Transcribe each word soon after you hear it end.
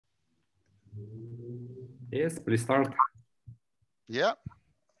Yes, please start. Yeah.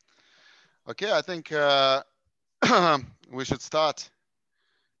 Okay, I think we should start.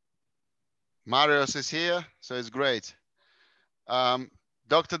 Marius is here, so it's great.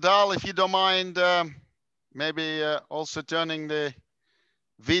 Dr. Dahl, if you don't mind, maybe also turning the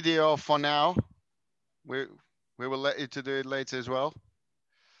video for now. We will let you to do it later as well.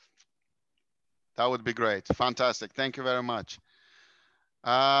 That would be great. Fantastic. Thank you very much.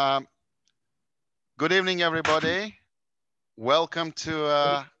 Good evening, everybody. Welcome to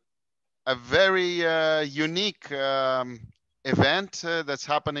a very unique event that's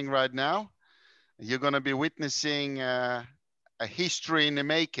happening right now. You're going to be witnessing a history in the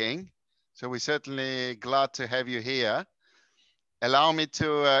making. So we're certainly glad to have you here. Allow me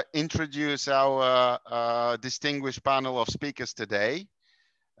to introduce our distinguished panel of speakers today.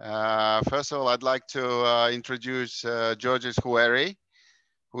 First of all, I'd like to introduce Georges Houeri,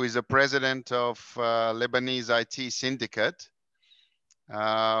 who is the president of Lebanese IT Syndicate.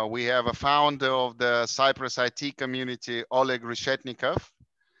 We have a founder of the CYPRUS IT community, Oleg Reshetnikov.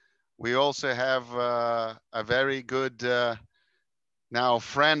 We also have a very good now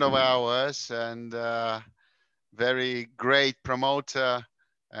friend of ours and very great promoter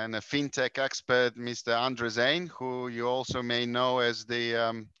and a fintech expert, Mr. Andre Zain, who you also may know as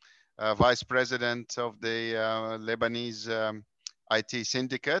the vice president of the Lebanese IT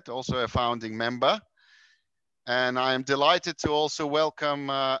Syndicate, also a founding member. And I am delighted to also welcome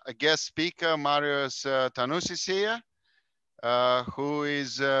a guest speaker, Marius Tanusis here, who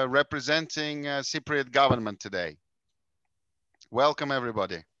is representing Cypriot government today. Welcome,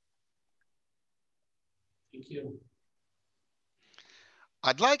 everybody. Thank you.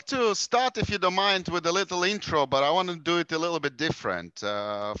 I'd like to start, if you don't mind, with a little intro, but I want to do it a little bit different.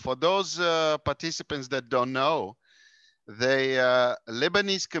 For those participants that don't know, the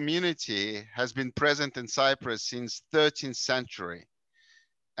Lebanese community has been present in Cyprus since 13th century.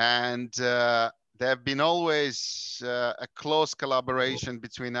 And there have been always a close collaboration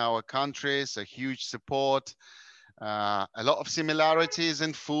between our countries, a huge support, a lot of similarities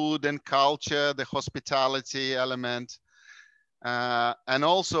in food and culture, the hospitality element. And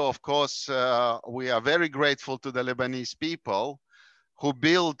also, of course, we are very grateful to the Lebanese people who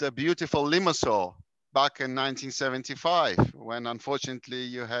built a beautiful Limassol back in 1975, when unfortunately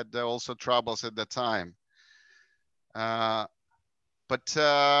you had also troubles at the time. But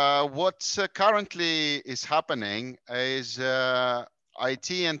what currently is happening is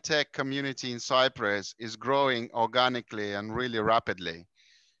IT and tech community in Cyprus is growing organically and really rapidly.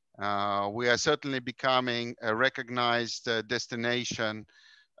 We are certainly becoming a recognized destination,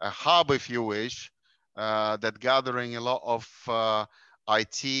 a hub, if you wish, that gathering a lot of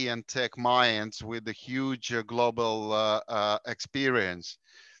IT and tech minds with a huge global experience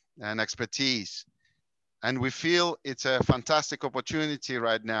and expertise. And we feel it's a fantastic opportunity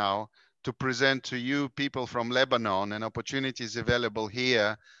right now to present to you people from Lebanon and opportunities available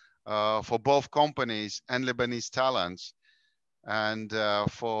here for both companies and Lebanese talents, and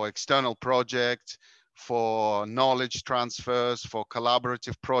for external projects, for knowledge transfers, for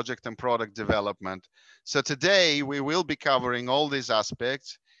collaborative project and product development. So today we will be covering all these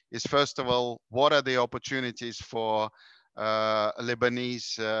aspects. Is first of all, what are the opportunities for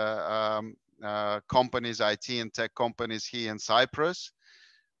Lebanese companies, IT and tech companies here in Cyprus?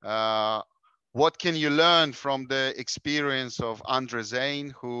 What can you learn from the experience of Andre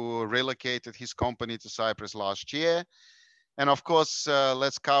Zain, who relocated his company to Cyprus last year? And of course,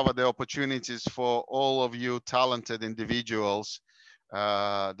 let's cover the opportunities for all of you talented individuals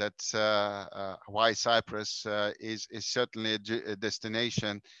why Cyprus is certainly a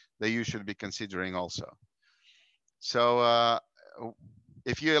destination that you should be considering also. So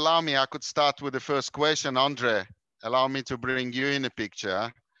if you allow me, I could start with the first question. Andre, allow me to bring you in the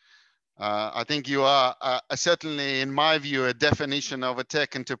picture. I think you are certainly, in my view, a definition of a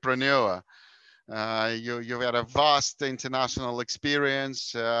tech entrepreneur. You've had a vast international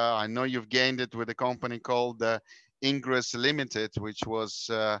experience. I know you've gained it with a company called Ingress Limited, which was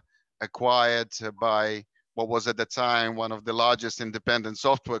acquired by what was at the time one of the largest independent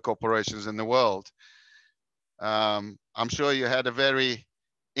software corporations in the world. I'm sure you had a very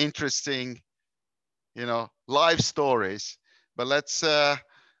interesting, life stories. But let's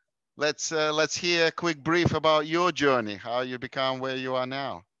hear a quick brief about your journey, how you become where you are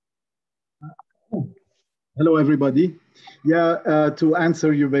now. Hello, everybody. Yeah, to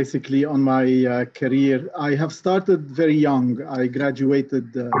answer you basically on my career, I have started very young. I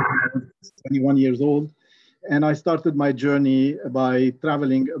graduated 21 years old, and I started my journey by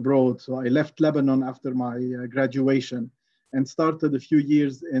traveling abroad. So I left Lebanon after my graduation, and started a few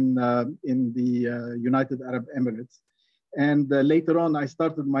years in the United Arab Emirates. And later on, I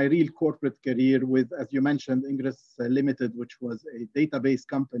started my real corporate career with, as you mentioned, Ingress Limited, which was a database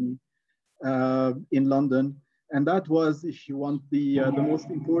company in London. And that was, if you want, the most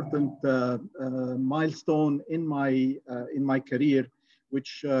important milestone in my career,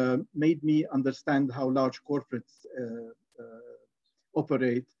 which made me understand how large corporates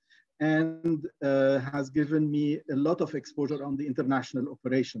operate, and has given me a lot of exposure on the international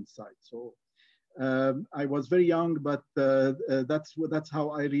operations side. So I was very young, but that's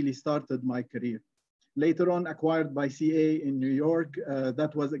how I really started my career. Later on, acquired by CA in New York.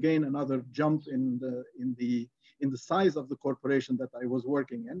 That was again another jump in the size of the corporation that I was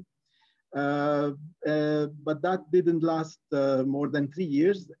working in. But that didn't last more than 3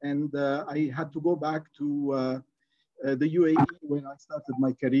 years, and I had to go back to the UAE when I started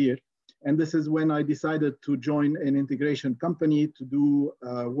my career. And this is when I decided to join an integration company to do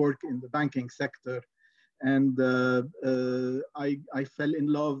work in the banking sector. And I fell in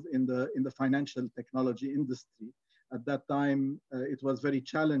love in the financial technology industry. At that time, it was very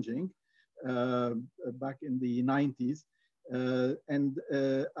challenging back in the 90s. And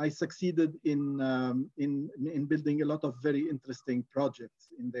I succeeded in building a lot of very interesting projects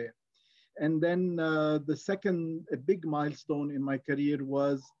in there. And then the second big milestone in my career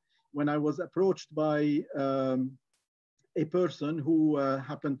was when I was approached by a person who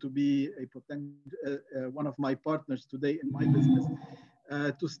happened to be one of my partners today in my business,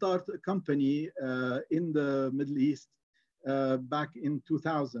 to start a company in the Middle East back in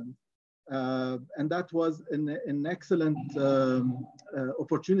 2000. And that was an excellent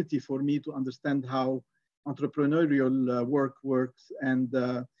opportunity for me to understand how entrepreneurial work works and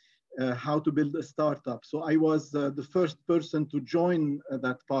how to build a startup. So I was the first person to join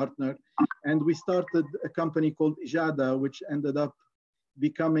that partner, and we started a company called Ijada, which ended up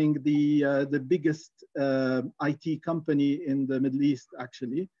becoming the biggest IT company in the Middle East,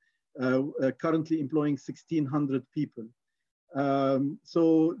 actually, currently employing 1,600 people.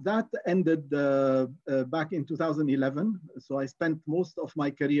 So that ended back in 2011. So I spent most of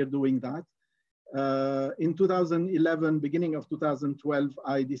my career doing that. In 2011, beginning of 2012,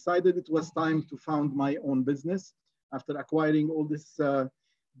 I decided it was time to found my own business after acquiring all this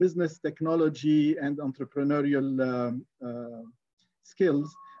business technology and entrepreneurial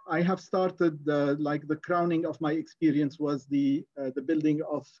skills. I have started, like the crowning of my experience was the building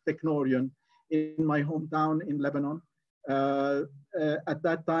of Technorian in my hometown in Lebanon. At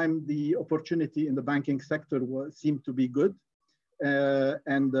that time, the opportunity in the banking sector seemed to be good.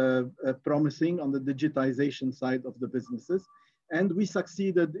 And promising on the digitization side of the businesses. And we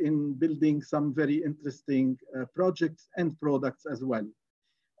succeeded in building some very interesting projects and products as well.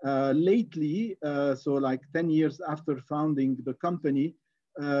 Lately, so like 10 years after founding the company,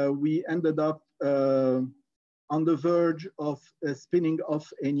 we ended up on the verge of spinning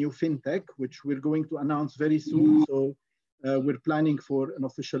off a new fintech, which we're going to announce very soon. So we're planning for an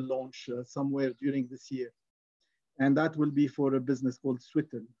official launch somewhere during this year. And that will be for a business called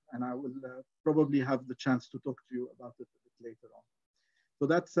Swittle. And I will probably have the chance to talk to you about it a bit later on. So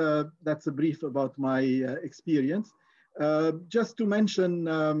that's a brief about my experience. Just to mention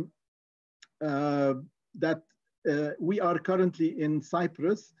that we are currently in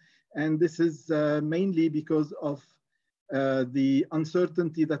Cyprus, and this is mainly because of the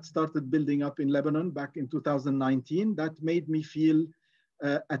uncertainty that started building up in Lebanon back in 2019. That made me feel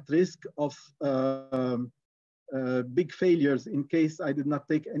at risk of big failures in case I did not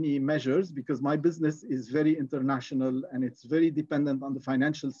take any measures, because my business is very international and it's very dependent on the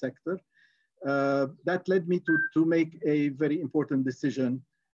financial sector. That led me to make a very important decision,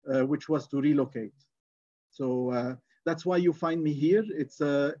 which was to relocate. So that's why you find me here. It's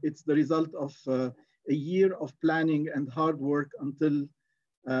the result of a year of planning and hard work until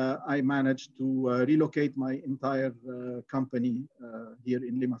I managed to relocate my entire company here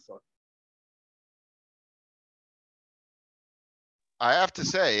in Limassol. I have to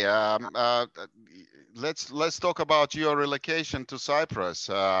say, let's talk about your relocation to Cyprus.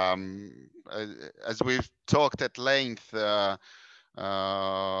 As we've talked at length,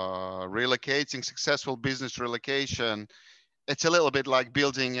 relocating, successful business relocation, it's a little bit like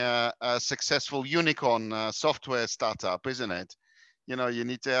building a successful unicorn software startup, isn't it? You know, you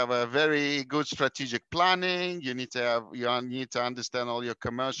need to have a very good strategic planning. You need to understand all your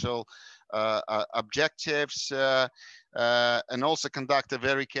commercial objectives. And also conduct a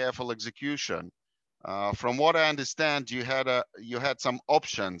very careful execution. From what I understand, you had some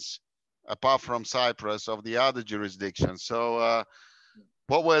options apart from Cyprus of the other jurisdictions. So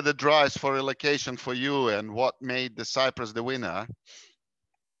What were the drives for relocation for you, and what made the Cyprus the winner?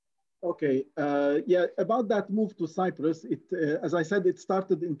 Okay, yeah, about that move to Cyprus, as I said, it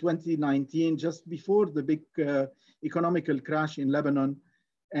started in 2019, just before the big economical crash in Lebanon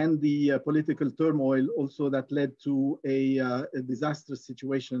and the political turmoil also that led to a disastrous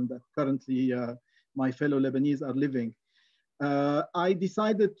situation that currently my fellow Lebanese are living. I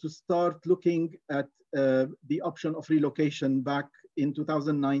decided to start looking at the option of relocation back in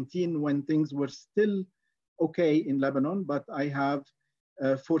 2019 when things were still okay in Lebanon, but I have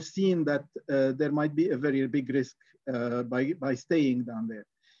foreseen that there might be a very big risk by staying down there.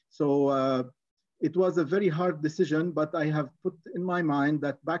 So it was a very hard decision, but I have put in my mind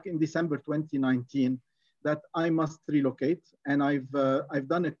that back in December 2019, that I must relocate. And I've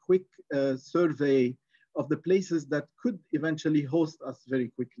done a quick survey of the places that could eventually host us very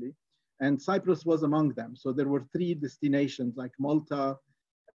quickly. And Cyprus was among them. So there were 3 destinations like Malta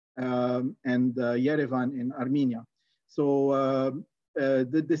and Yerevan in Armenia. So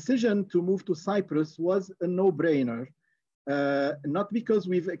the decision to move to Cyprus was a no-brainer, not because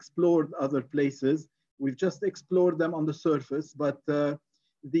we've explored other places, we've just explored them on the surface, but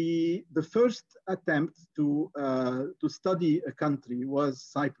the first attempt to study a country was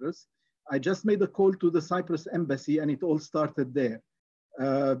Cyprus. I just made a call to the Cyprus embassy and it all started there.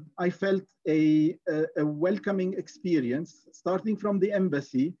 I felt a welcoming experience starting from the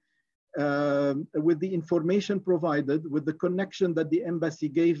embassy, with the information provided, with the connection that the embassy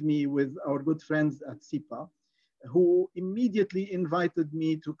gave me with our good friends at CIPA, who immediately invited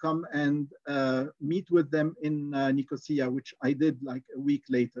me to come and meet with them in Nicosia, which I did like a week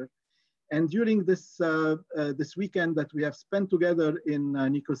later. And during this weekend that we have spent together in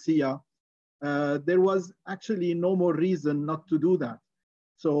Nicosia, there was actually no more reason not to do that.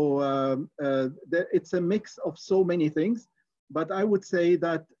 So it's a mix of so many things. But I would say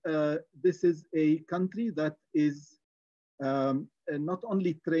that this is a country that is not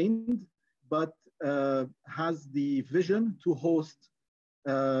only trained, but has the vision to host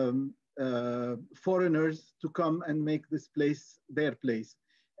foreigners to come and make this place their place.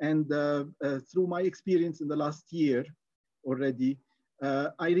 And through my experience in the last year already,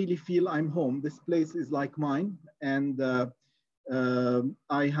 I really feel I'm home. This place is like mine. And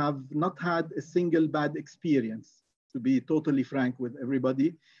I have not had a single bad experience, to be totally frank with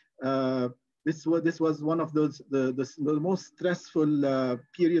everybody. This was one of those the most stressful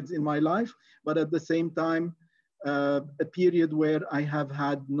periods in my life, but at the same time, a period where I have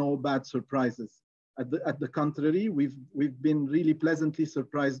had no bad surprises. At the contrary, we've been really pleasantly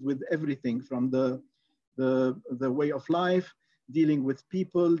surprised with everything from the way of life, dealing with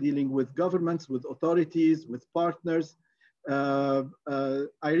people, dealing with governments, with authorities, with partners.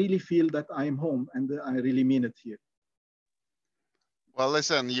 I really feel that I am home, and I really mean it here. Well,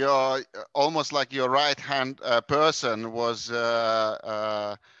 listen, you're almost like your right-hand person was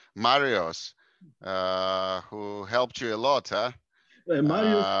Marios, who helped you a lot, huh?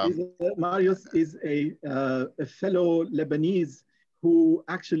 Marius is a fellow Lebanese who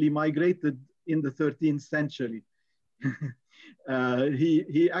actually migrated in the 13th century.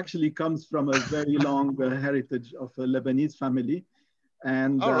 He actually comes from a very long heritage of a Lebanese family,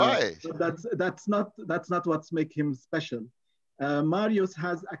 and all right. that's not what's make him special. Marius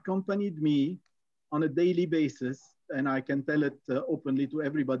has accompanied me on a daily basis, and I can tell it openly to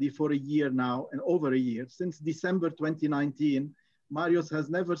everybody, for a year now, and over a year. Since December 2019, Marius has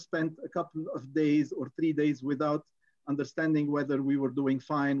never spent a couple of days or 3 days without understanding whether we were doing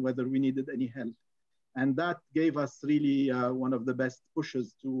fine, whether we needed any help. And that gave us really one of the best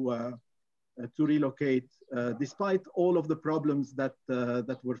pushes to relocate, despite all of the problems that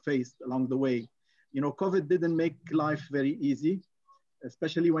were faced along the way. You know, COVID didn't make life very easy,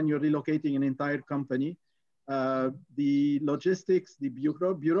 especially when you're relocating an entire company. The logistics, the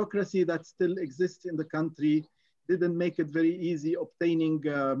bureaucracy that still exists in the country didn't make it very easy obtaining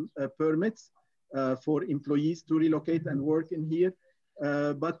permits for employees to relocate and work in here.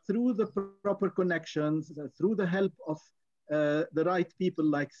 But through the proper connections, through the help of the right people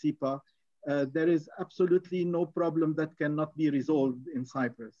like SIPA, there is absolutely no problem that cannot be resolved in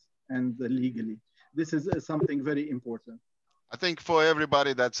Cyprus and legally. This is something very important. I think for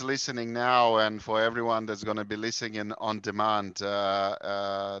everybody that's listening now, and for everyone that's going to be listening in on demand,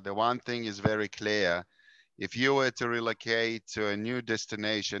 the one thing is very clear. If you were to relocate to a new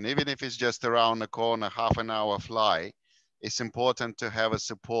destination, even if it's just around the corner, half an hour fly, it's important to have a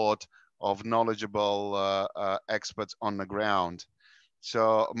support of knowledgeable experts on the ground.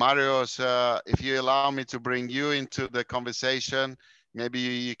 So Marios, if you allow me to bring you into the conversation, maybe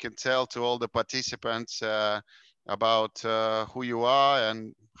you can tell to all the participants about who you are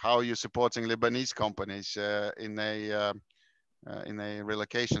and how you're supporting Lebanese companies in a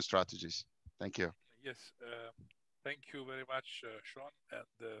relocation strategies. Thank you. Yes, thank you very much, Sean,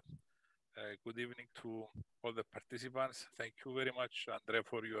 and good evening to all the participants. Thank you very much, Andre,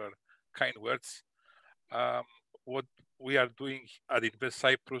 for your kind words. Um, what we are doing at Invest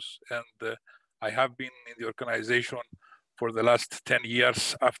Cyprus, and I have been in the organization for the last 10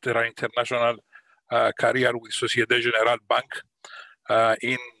 years after an international career with Societe Generale Bank,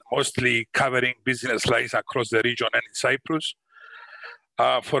 in mostly covering business lines across the region and in Cyprus.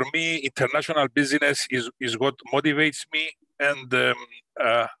 For me, international business is what motivates me, and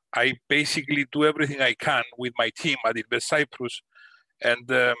I basically do everything I can with my team at Invest Cyprus. And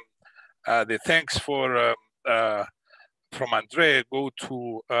the thanks for from Andre go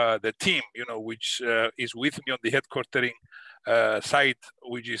to the team, which is with me on the headquartering side,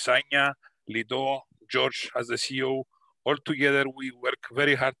 which is Anya, Lido, George as the CEO. All together, we work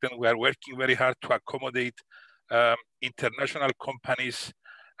very hard, and we are working very hard to accommodate international companies,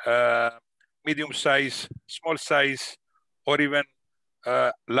 medium size, small size, or even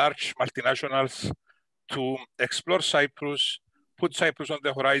large multinationals to explore Cyprus, put Cyprus on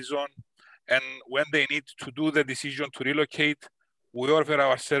the horizon, and when they need to do the decision to relocate, we offer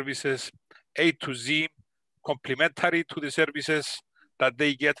our services A to Z, complementary to the services that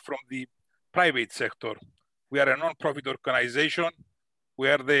they get from the private sector. We are a non-profit organization. We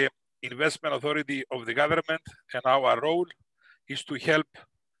are the investment authority of the government, and our role is to help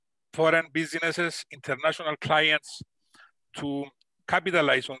foreign businesses, international clients to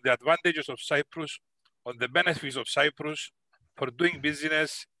capitalize on the advantages of Cyprus, on the benefits of Cyprus for doing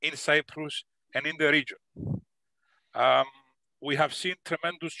business in Cyprus and in the region. We have seen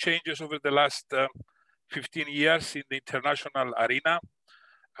tremendous changes over the last 15 years in the international arena,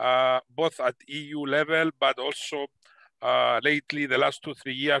 both at EU level, but also lately, the last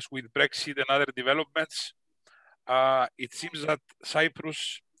 2-3 years with Brexit and other developments. It seems that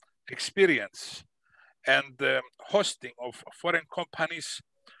Cyprus experience and hosting of foreign companies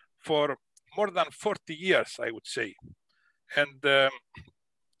for more than 40 years, I would say. And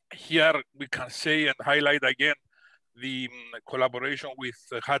here we can say and highlight again the collaboration we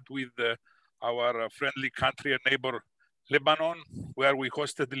had with our friendly country and neighbor, Lebanon, where we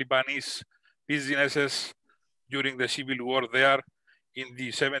hosted Lebanese businesses during the civil war there in the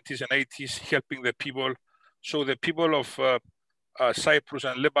 70s and 80s, helping the people. So the people of Cyprus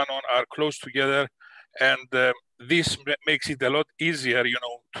and Lebanon are close together, and this makes it a lot easier,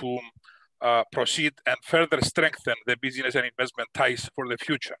 to proceed and further strengthen the business and investment ties for the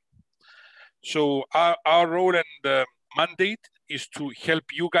future. So our role and mandate is to help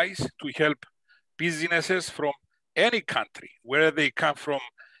you guys, to help businesses from any country, whether they come from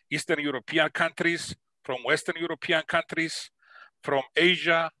Eastern European countries, from Western European countries, from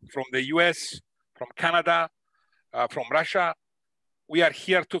Asia, from the US, from Canada, from Russia. We are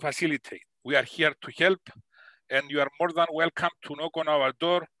here to facilitate. We are here to help, and you are more than welcome to knock on our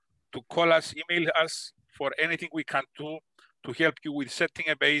door, to call us, email us for anything we can do to help you with setting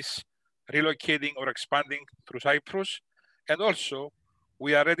a base, relocating or expanding through Cyprus. And also,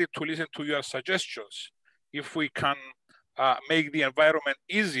 we are ready to listen to your suggestions if we can make the environment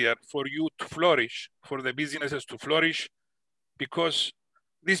easier for you to flourish, for the businesses to flourish, because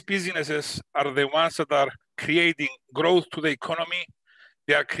these businesses are the ones that are creating growth to the economy.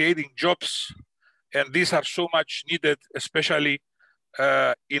 They are creating jobs, and these are so much needed, especially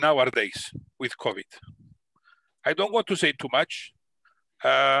in our days with COVID. I don't want to say too much,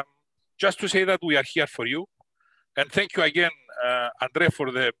 just to say that we are here for you. And thank you again, Andre,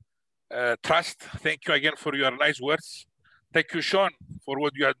 for the trust. Thank you again for your nice words. Thank you, Sean, for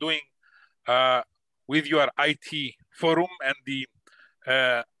what you are doing with your IT forum and the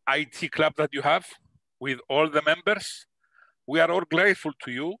IT club that you have with all the members. We are all grateful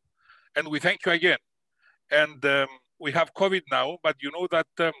to you, and we thank you again. And we have COVID now, but you know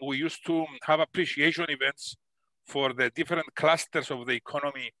that we used to have appreciation events for the different clusters of the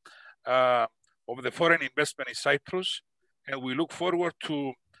economy of the foreign investment in Cyprus, and we look forward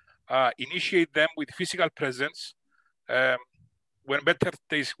to initiate them with physical presence when better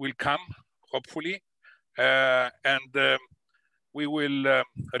days will come, hopefully, and we will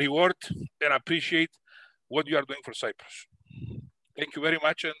reward and appreciate what you are doing for Cyprus. Thank you very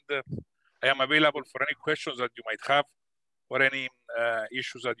much, and I am available for any questions that you might have or any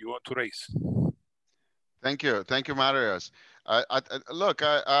issues that you want to raise. Thank you, Marius. Look,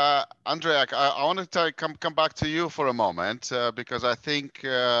 Andrea, I want to come back to you for a moment because I think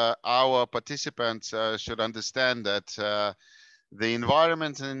our participants should understand that the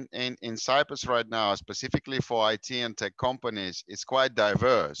environment in Cyprus right now, specifically for IT and tech companies, is quite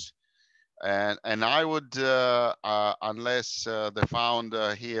diverse. And I would, unless the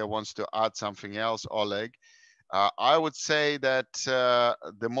founder here wants to add something else, Oleg, I would say that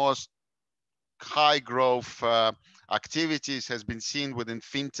the most high growth activities has been seen within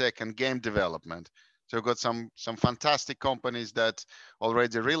fintech and game development. So we've got some fantastic companies that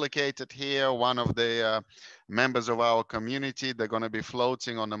already relocated here. One of the members of our community, they're going to be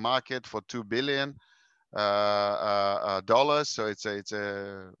floating on the market for $2 billion. So it's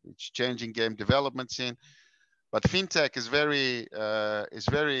changing game development scene. But fintech is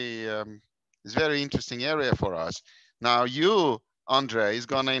very interesting area for us. Now you, Andre, is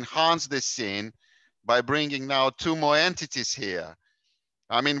going to enhance this scene by bringing now 2 more entities here.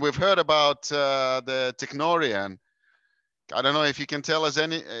 I mean, we've heard about the Technorian. I don't know if you can tell us a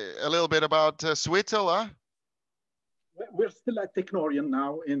little bit about Swittle, huh? We're still at Technorian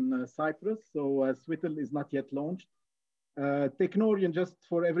now in Cyprus, so Swittle is not yet launched. Technorian, just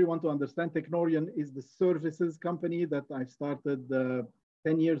for everyone to understand, Technorian is the services company that I've started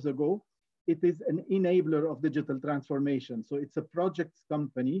 10 years ago. It is an enabler of digital transformation. So it's a projects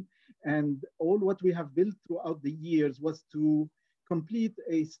company, and all what we have built throughout the years was to complete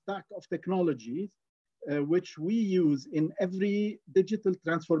a stack of technologies which we use in every digital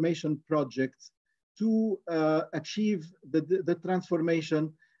transformation project to achieve the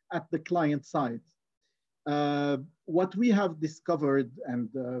transformation at the client side. What we have discovered, and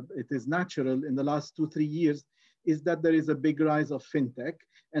it is natural in the last 2-3 years, is that there is a big rise of fintech,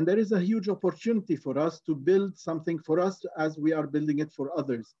 and there is a huge opportunity for us to build something for us as we are building it for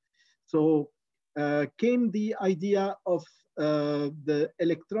others. So came the idea of the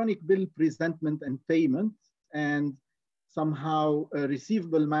electronic bill presentment and payment, and somehow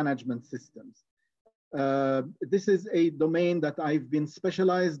receivable management systems. This is a domain that I've been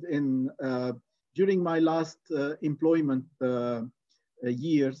specialized in during my last employment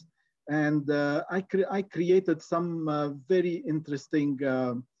years. And I created some very interesting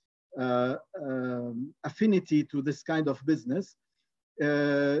affinity to this kind of business.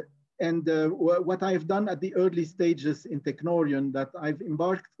 What I've done at the early stages in Technorian, that I've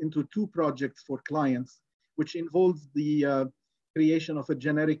embarked into 2 projects for clients, which involves the creation of a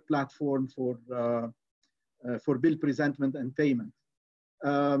generic platform for bill presentment and payment.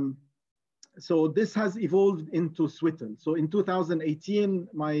 So this has evolved into Swittle. So in 2018,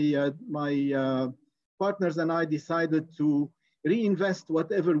 my partners and I decided to reinvest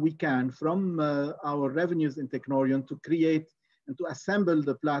whatever we can from our revenues in Technorian to create and to assemble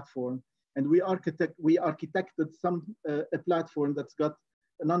the platform. And we architected a platform that's got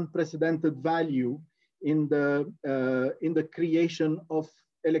an unprecedented value in the creation of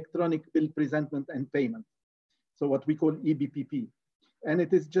electronic bill presentment and payment. So what we call EBPP. And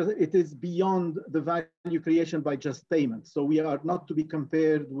it is beyond the value creation by just payment. So we are not to be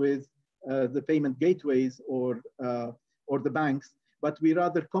compared with the payment gateways or the banks, but we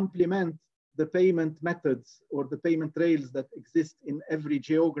rather complement the payment methods or the payment rails that exist in every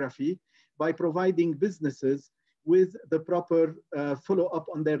geography by providing businesses with the proper follow-up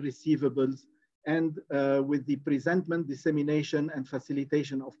on their receivables and with the presentment, dissemination, and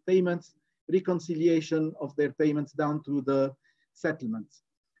facilitation of payments, reconciliation of their payments down to the settlements.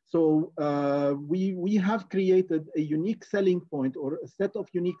 So we have created a unique selling point or a set of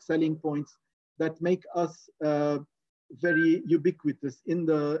unique selling points that make us very ubiquitous in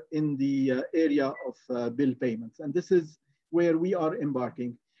the area of bill payments, and this is where we are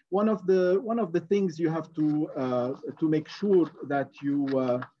embarking. One of the things you have to make sure that you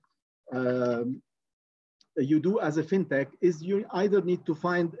do as a fintech is you either need to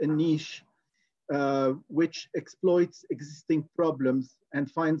find a niche which exploits existing problems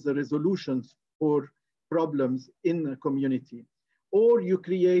and finds the resolutions for problems in a community, or you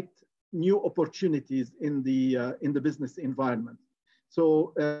create new opportunities in the business environment.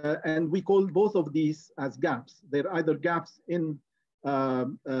 So, and we call both of these as gaps. They're either gaps in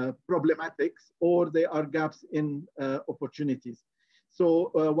problematics, or they are gaps in opportunities.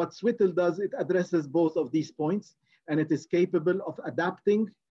 So what Swittle does, it addresses both of these points, and it is capable of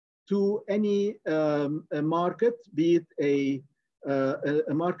adapting to any market, be it a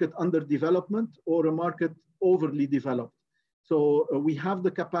market under development or a market overly developed. So we have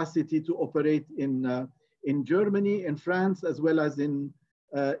the capacity to operate in Germany, in France, as well as in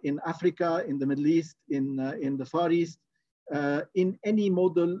Africa, in the Middle East, in the Far East, in any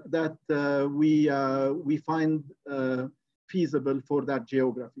model that we find feasible for that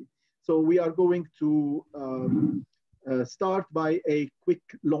geography. So we are going to start by a quick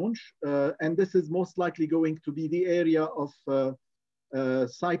launch. And this is most likely going to be the area of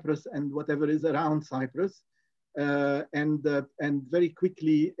Cyprus and whatever is around Cyprus, and very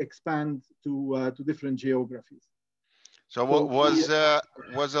quickly expand to different geographies. So what was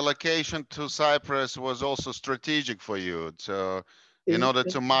a location to Cyprus was also strategic for you, so in order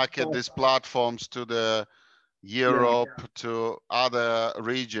to market these platforms to the Europe, to other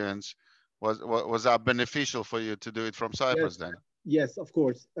regions, was that beneficial for you to do it from Cyprus then? Yes, of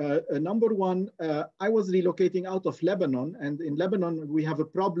course. Number one, I was relocating out of Lebanon, and in Lebanon we have a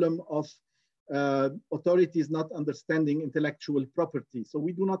problem of authorities not understanding intellectual property. So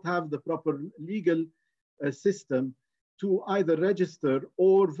we do not have the proper legal system to either register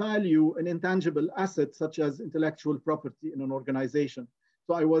or value an intangible asset such as intellectual property in an organization.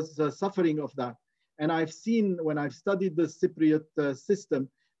 So I was suffering of that. And I've seen, when I've studied the Cypriot system,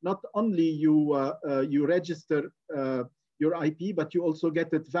 not only you register your IP, but you also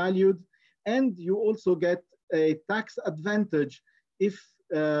get it valued, and you also get a tax advantage if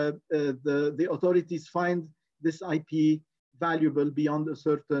the authorities find this IP valuable beyond a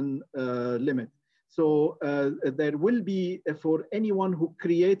certain limit. So there will be, for anyone who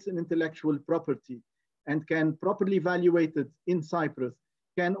creates an intellectual property and can properly evaluate it in Cyprus,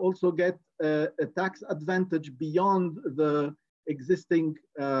 can also get a tax advantage beyond the existing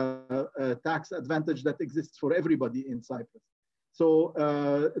tax advantage that exists for everybody in Cyprus. So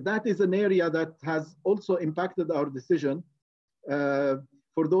that is an area that has also impacted our decision.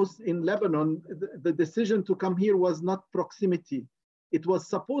 For those in Lebanon, the decision to come here was not proximity. It was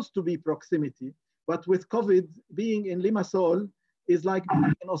supposed to be proximity, but with COVID, being in Limassol is like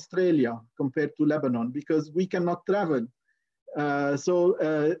being in Australia compared to Lebanon, because we cannot travel. So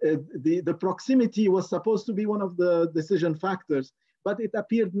the proximity was supposed to be one of the decision factors, but it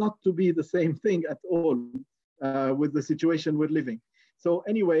appeared not to be the same thing at all with the situation we're living. So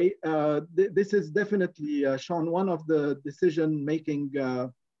anyway, this is definitely, Sean, one of the decision-making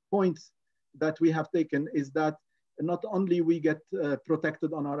points that we have taken is that not only we get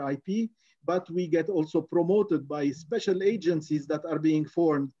protected on our IP, but we get also promoted by special agencies that are being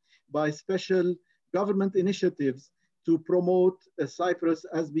formed, by special government initiatives to promote Cyprus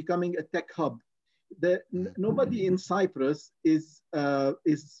as becoming a tech hub. Nobody in Cyprus is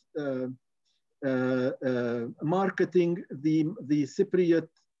marketing the Cypriot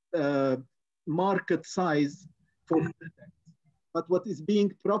market size for tech. But what is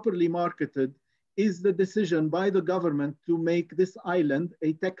being properly marketed is the decision by the government to make this island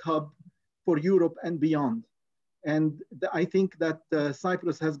a tech hub for Europe and beyond. And I think that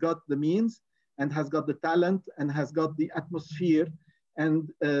Cyprus has got the means and has got the talent and has got the atmosphere, and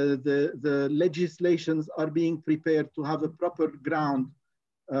the legislations are being prepared to have a proper ground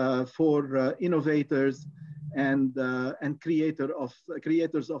for innovators and creators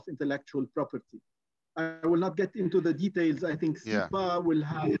of intellectual property. I will not get into the details. I think SIPA will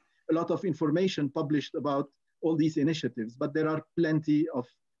have a lot of information published about all these initiatives, but there are plenty of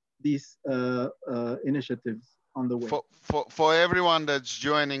these initiatives on the way. For everyone that's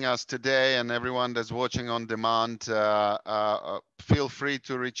joining us today and everyone that's watching on demand, feel free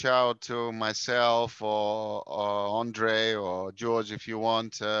to reach out to myself or Andre or George if you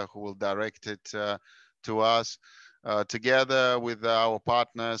want, who will direct it to us. Together with our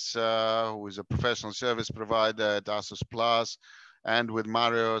partners, who is a professional service provider at ASUS Plus, and with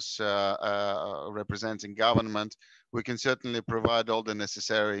Marios representing government, we can certainly provide all the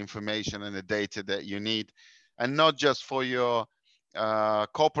necessary information and the data that you need. And not just for your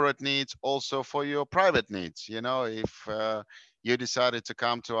corporate needs, also for your private needs. You know, if you decided to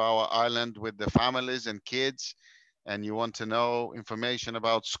come to our island with the families and kids, and you want to know information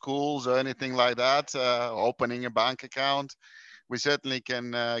about schools or anything like that, opening a bank account, we certainly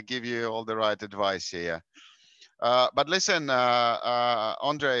can give you all the right advice here. But listen,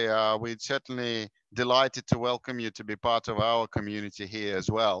 Andre, we're certainly delighted to welcome you to be part of our community here as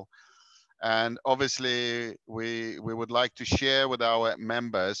well. And obviously, we would like to share with our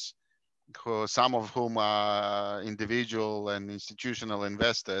members, some of whom are individual and institutional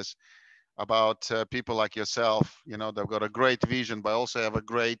investors, about people like yourself. You know, they've got a great vision, but also have a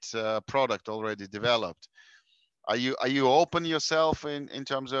great product already developed. Are you open yourself in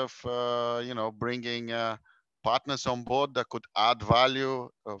terms of you know, bringing partners on board that could add value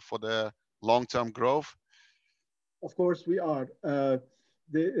for the long-term growth? Of course, we are.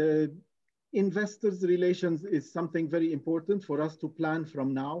 The investors' relations is something very important for us to plan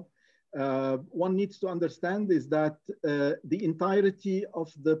from now. One needs to understand is that the entirety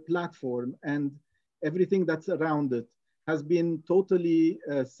of the platform and everything that's around it has been totally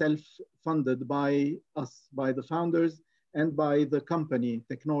self-funded by us, by the founders and by the company,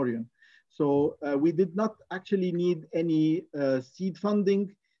 Technorian. So we did not actually need any seed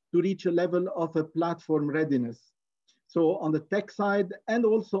funding to reach a level of a platform readiness. So on the tech side and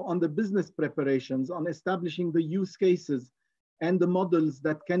also on the business preparations, on establishing the use cases and the models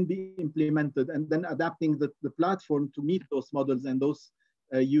that can be implemented, and then adapting the platform to meet those models and those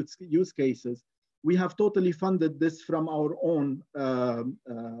use cases, we have totally funded this from our own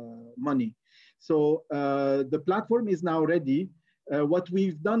money. So the platform is now ready. What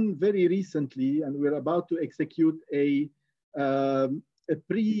we've done very recently, and we're about to execute a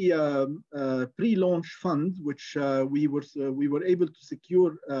pre-launch fund, which we were able to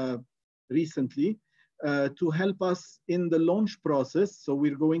secure recently to help us in the launch process. So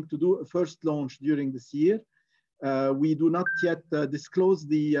we're going to do a first launch during this year. We do not yet disclose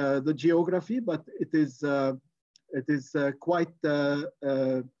the geography, but it is quite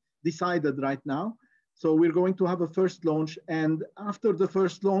decided right now. So we're going to have a first launch, and after the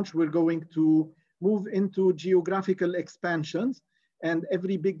first launch, we're going to move into geographical expansions. And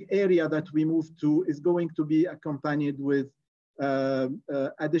every big area that we move to is going to be accompanied with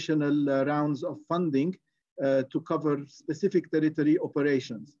additional rounds of funding to cover specific territory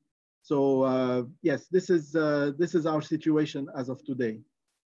operations. So yes, this is our situation as of today.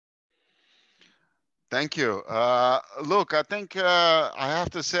 Thank you. Look, I think I have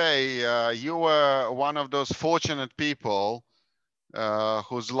to say you were one of those fortunate people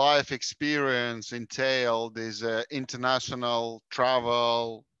whose life experience entailed is international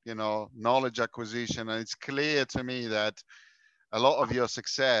travel, knowledge acquisition. And it's clear to me that a lot of your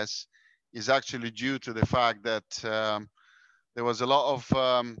success is actually due to the fact that there was a lot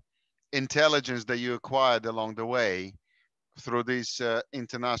of intelligence that you acquired along the way through this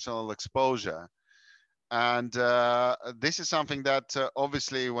international exposure. And this is something that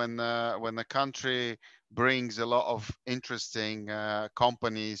obviously when the country brings a lot of interesting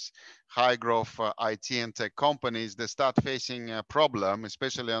companies, high growth IT and tech companies, they start facing a problem,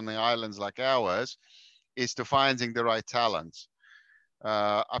 especially on the islands like ours, is to finding the right talent.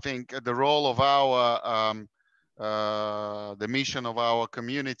 I think the role of the mission of our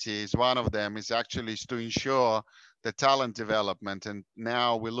community is one of them is actually to ensure the talent development. And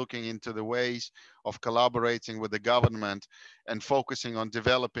now we're looking into the ways of collaborating with the government and focusing on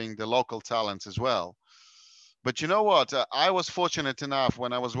developing the local talents as well. But you know what? I was fortunate enough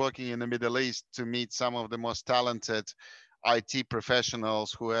when I was working in the Middle East to meet some of the most talented IT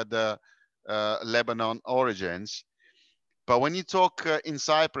professionals who had Lebanon origins. But when you talk in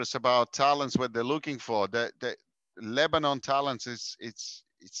Cyprus about talents, what they're looking for, the Lebanon talents it's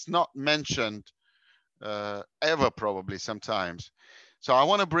not mentioned ever, probably sometimes. So I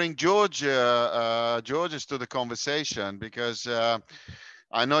want to bring Georges to the conversation because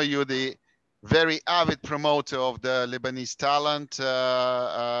I know you're the very avid promoter of the Lebanese talent,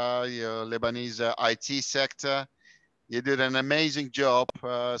 your Lebanese IT sector. You did an amazing job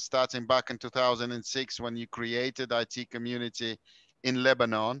starting back in 2006 when you created IT community in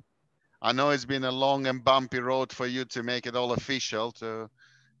Lebanon. I know it's been a long and bumpy road for you to make it all official, to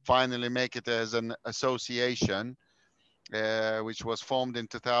finally make it as an association, which was formed in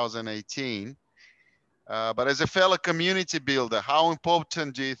 2018. But as a fellow community builder, how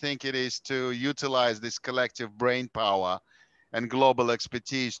important do you think it is to utilize this collective brain power and global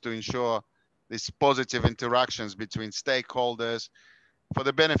expertise to ensure these positive interactions between stakeholders for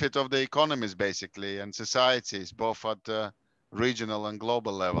the benefit of the economies, basically, and societies, both at the regional and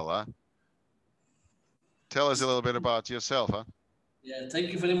global level? Huh? Tell us a little bit about yourself. Huh? Yeah,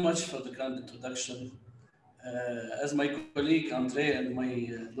 thank you very much for the kind introduction. As my colleague Andre and my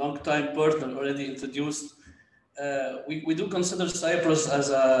longtime partner already introduced, we do consider Cyprus as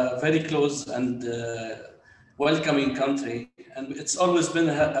a very close and welcoming country. And it's always been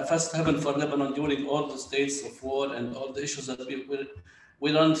a fast haven for Lebanon during all the states of war and all the issues that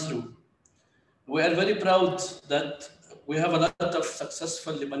we run through. We are very proud that we have a lot of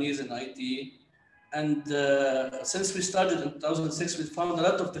successful Lebanese in IT. And since we started in 2006, we found a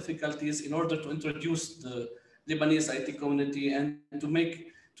lot of difficulties in order to introduce the Lebanese IT community and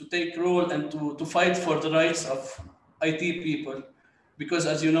to take role and to fight for the rights of IT people. Because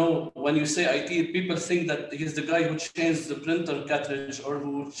as you know, when you say IT, people think that he's the guy who changed the printer cartridge or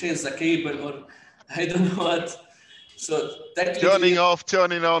who changed the cable or I don't know what. So technically, turning off,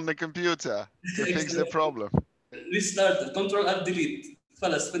 turning on the computer to fix the problem. Restart, Control Alt Delete,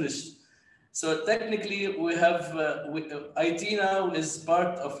 finished. So technically, we have IT now is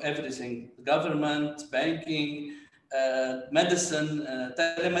part of everything: government, banking, medicine,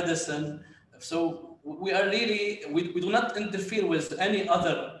 telemedicine. So we are really, we do not interfere with any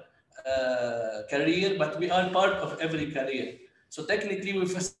other career, but we are part of every career. So technically we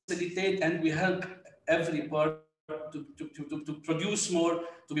facilitate and we help every part to produce more,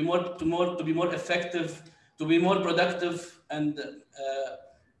 to be more effective, to be more productive. And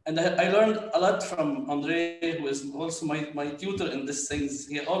I learned a lot from Andre, who is also my tutor in these things.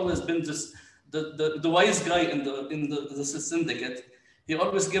 He always been this the wise guy in the syndicate. He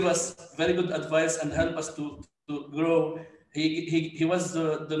always give us very good advice and help us to grow. He was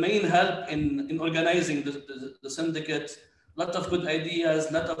the main help in organizing the syndicate. Lot of good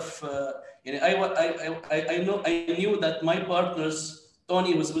ideas, lot of I knew that my partners,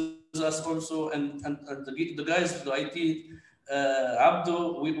 Tony was with us also, and the guys of the IT,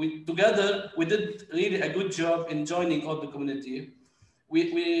 Abdo, we together we did really a good job in joining all the community.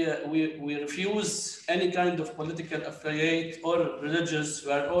 We refuse any kind of political affiliate or religious.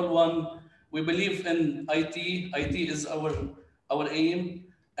 We are all one. We believe in IT. IT is our aim.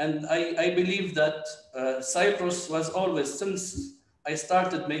 And I believe that Cyprus was always, since I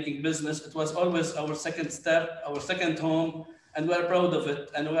started making business, it was always our second step, our second home, and we are proud of it.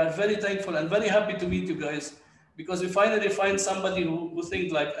 And we are very thankful and very happy to meet you guys, because we finally find somebody who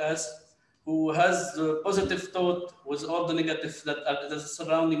thinks like us, who has the positive thought with all the negatives that are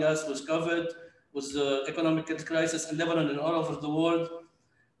surrounding us, with COVID, with the economic crisis in Lebanon and all over the world.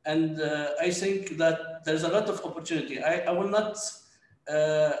 And I think that there's a lot of opportunity. I will not,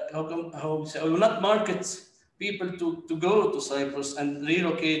 I will not market people to go to Cyprus and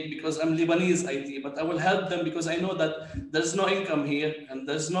relocate because I'm Lebanese IT, but I will help them because I know that there's no income here and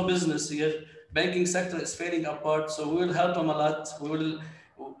there's no business here. Banking sector is failing apart, so we will help them a lot. We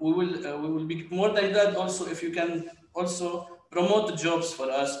will be more than that also if you can also promote jobs for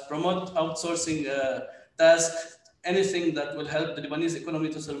us, promote outsourcing tasks, anything that will help the Lebanese economy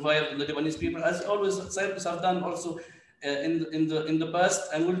to survive and the Lebanese people, as always Cyprus have done also in the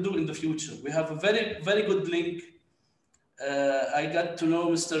past and will do in the future. We have a very good link. I got to know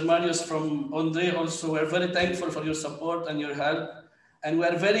Mr. Marius from Andre also. We're very thankful for your support and your help. And we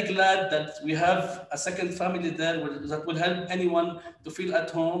are very glad that we have a second family there that will help anyone to feel at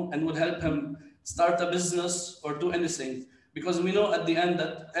home and will help him start a business or do anything. Because we know at the end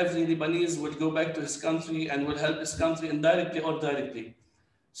that every Lebanese will go back to his country and will help his country indirectly or directly.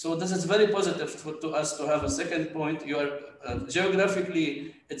 So this is very positive to us to have a second point. You are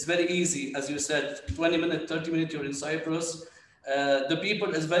geographically, it's very easy, as you said, 20 minutes, 30 minutes, you're in Cyprus. The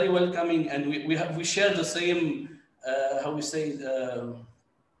people is very welcoming, and we share the same, how we say,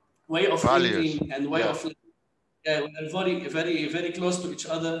 way of thinking and way of. Yeah, we are very close to each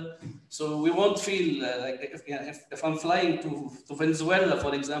other, so we won't feel like if I'm flying to Venezuela,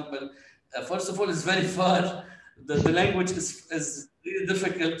 for example. First of all, it's very far. The language is really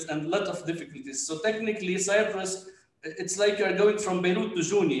difficult and a lot of difficulties. So technically, Cyprus, it's like you're going from Beirut to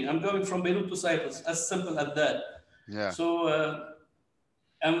Juni. I'm going from Beirut to Cyprus, as simple as that. Yeah. So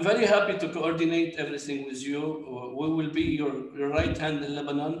I'm very happy to coordinate everything with you. We will be your right hand in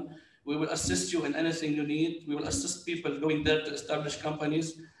Lebanon. We will assist you in anything you need. We will assist people going there to establish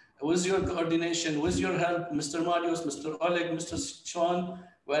companies. With your coordination, with your help, Mr. Marius, Mr. Oleg, Mr. Sean,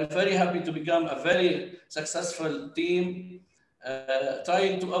 we are very happy to become a very successful team,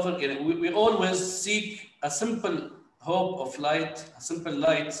 trying to overcome. We always seek a simple hope of light, a simple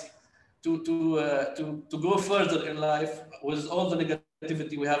light to go further in life with all the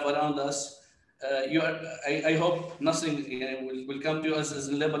negativity we have around us. I hope nothing will come to us as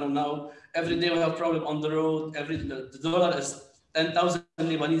in Lebanon now. Every day we have problem on the road. The dollar is 10,000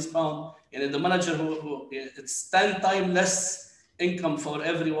 Lebanese pound. The manager it's 10 times less income for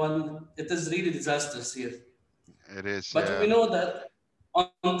everyone. It is really disastrous here. It is. But we know that.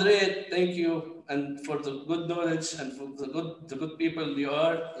 Andre, thank you, and for the good knowledge and for the good people you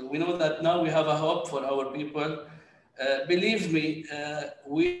are. We know that now we have a hope for our people. Believe me,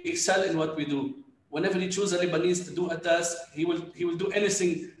 we excel in what we do. Whenever you choose a Lebanese to do a task, he will do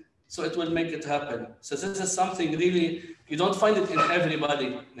anything so it will make it happen. So this is something really, you don't find it in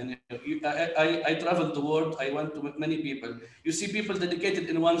everybody. And I traveled the world, I went to many people. You see people dedicated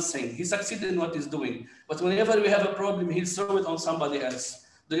in one thing. He succeeded in what he's doing. But whenever we have a problem, he'll throw it on somebody else.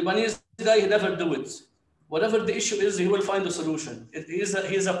 The Lebanese guy, he never do it. Whatever the issue is, he will find a solution. He's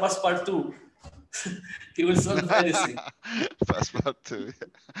a passepartout. He will solve anything. Passepartout.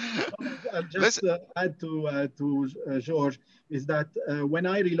 I'll just add to George, is that when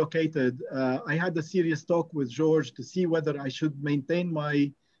I relocated, I had a serious talk with George to see whether I should maintain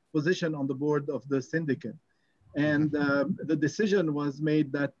my position on the board of the syndicate. And the decision was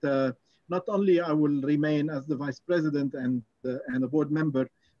made that not only I will remain as the vice president and a board member,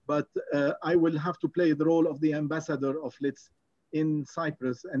 but I will have to play the role of the ambassador of LITS in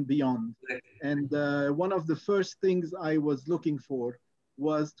Cyprus and beyond. And one of the first things I was looking for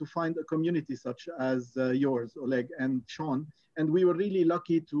was to find a community such as yours, Oleg and Sean. And we were really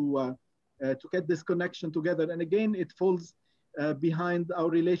lucky to get this connection together. And again, it falls behind our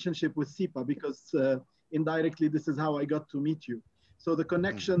relationship with SIPA, because indirectly, this is how I got to meet you. So the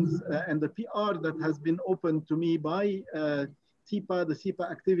connections and the PR that has been opened to me by SIPA, the SIPA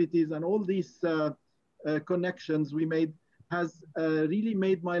activities, and all these connections we made has really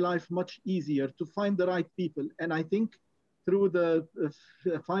made my life much easier to find the right people. And I think through the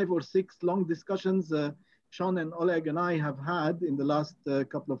 5 or 6 long discussions Sean and Oleg and I have had in the last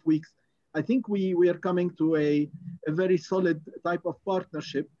couple of weeks, I think we are coming to a very solid type of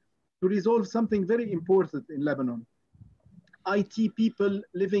partnership to resolve something very important in Lebanon. IT people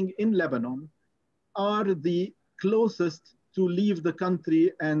living in Lebanon are the closest to leave the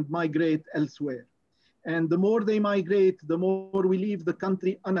country and migrate elsewhere. And the more they migrate, the more we leave the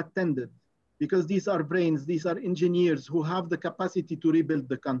country unattended, because these are brains, these are engineers who have the capacity to rebuild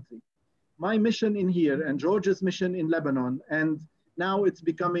the country. My mission in here and George's mission in Lebanon, and now it's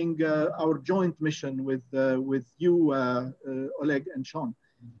becoming our joint mission with you, Oleg and Sean,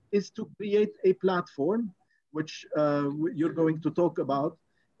 is to create a platform, which you're going to talk about,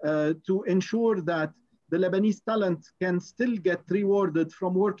 to ensure that the Lebanese talent can still get rewarded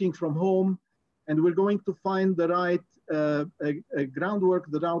from working from home. And we're going to find the right groundwork,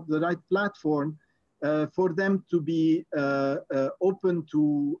 the right platform for them to be open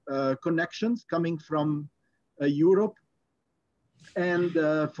to connections coming from Europe, and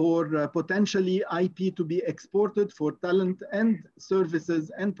for potentially IP to be exported, for talent and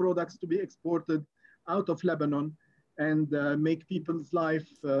services and products to be exported out of Lebanon, and make people's life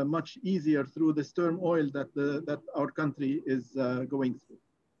much easier through this turmoil that our country is going through.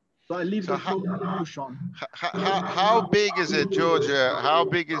 So I leave the floor to Sean. How big is it, George? How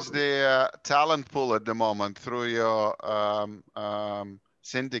big is the talent pool at the moment through your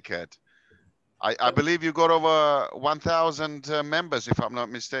syndicate? I believe you got over 1,000 members, if I'm not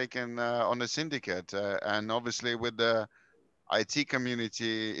mistaken, on the syndicate. And obviously with the IT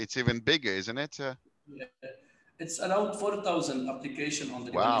community, it's even bigger, isn't it? Yeah. It's around 4,000 applications on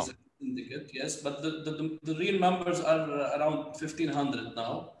the Wow. Lebanese Syndicate, yes, but the real numbers are around 1,500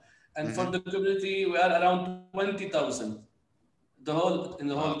 now. And for the community, we are around 20,000 in the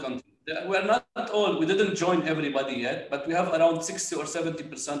whole country. We are not all, we didn't join everybody yet, but we have around 60 or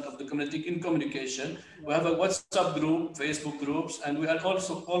 70% of the community in communication. We have a WhatsApp group, Facebook groups, and we are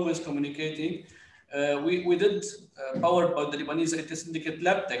also always communicating. We did, powered by the Lebanese IT Syndicate,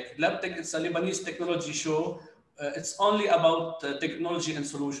 LabTech. LabTech is a Lebanese technology show. It's only about technology and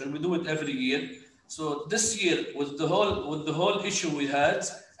solution. We do it every year. So this year, with the whole issue we had,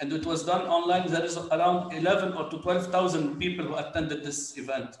 and it was done online, there is around 11 or to 12,000 people who attended this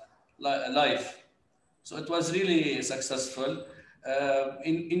event live. So it was really successful.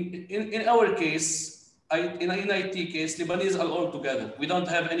 In our case, in IT case, Lebanese are all together. We don't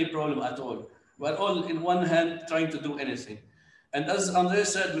have any problem at all. We're all in one hand trying to do anything. And as Andre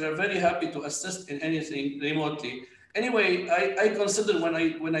said, we are very happy to assist in anything remotely. Anyway, I consider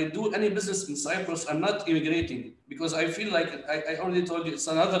when I do any business in Cyprus, I'm not immigrating, because I feel like I already told you, it's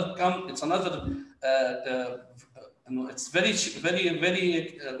another it's very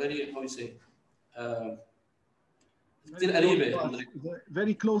how you say,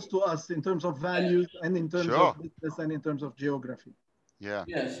 very close to us in terms of values and in terms of business and in terms of geography. Yeah.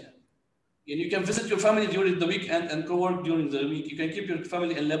 Yes. And you can visit your family during the weekend and co-work during the week. You can keep your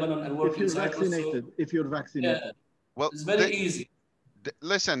family in Lebanon and work in Cyprus. If you're vaccinated. Yeah. Well, it's very easy.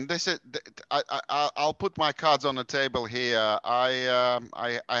 Listen, I'll put my cards on the table here. I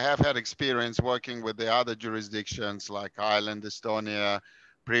have had experience working with the other jurisdictions like Ireland, Estonia,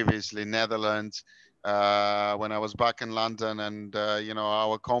 previously Netherlands, when I was back in London, and you know,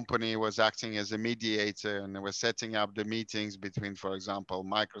 our company was acting as a mediator, and they were setting up the meetings between, for example,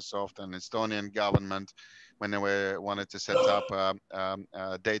 Microsoft and Estonian government when they wanted to set up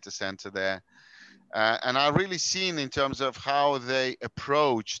a data center there. And I really seen in terms of how they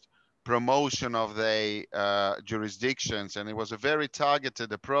approached promotion of their jurisdictions, and it was a very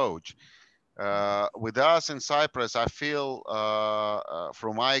targeted approach. With us in Cyprus, I feel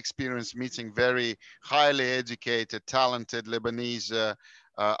from my experience meeting very highly educated, talented Lebanese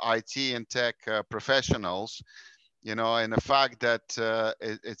IT and tech professionals, you know, and the fact that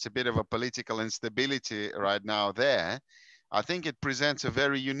it's a bit of a political instability right now there, I think it presents a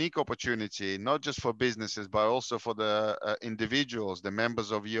very unique opportunity, not just for businesses, but also for the individuals, the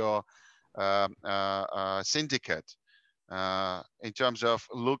members of your syndicate. in terms of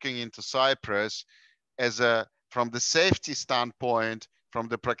looking into Cyprus as from the safety standpoint, from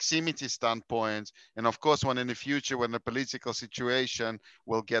the proximity standpoint, and of course, when in the future, when the political situation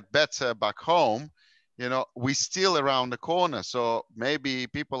will get better back home, you know, we're still around the corner. So maybe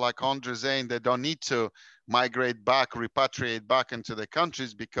people like Andre saying they don't need to migrate back, repatriate back into their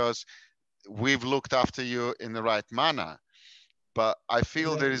countries because we've looked after you in the right manner. But I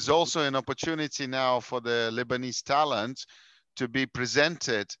feel there is also an opportunity now for the Lebanese talent to be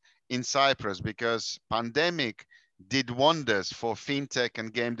presented in Cyprus, because pandemic did wonders for fintech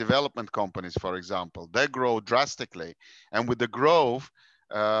and game development companies, for example. They grow drastically. And with the growth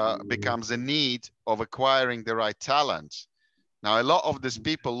becomes a need of acquiring the right talent. Now, a lot of these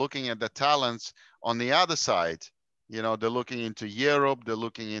people looking at the talents on the other side, you know, they're looking into Europe, they're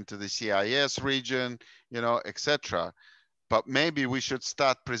looking into the CIS region, you know, etc. But maybe we should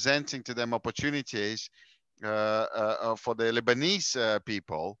start presenting to them opportunities for the Lebanese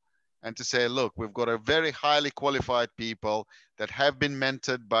people, and to say, look, we've got a very highly qualified people that have been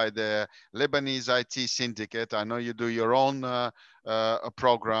mentored by the Lebanese IT Syndicate. I know you do your own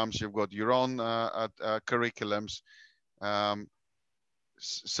programs, you've got your own curriculums.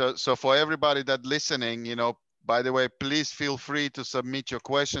 So for everybody that listening, you know, by the way, please feel free to submit your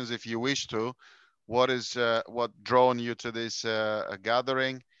questions if you wish to. What drawn you to this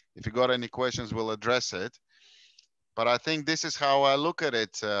gathering? If you got any questions, we'll address it. But I think this is how I look at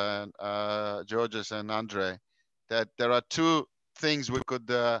it, Georges and Andre, that there are two things we could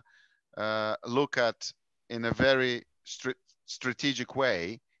look at in a very strategic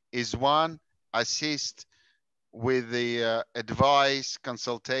way. Is one, assist with the advice,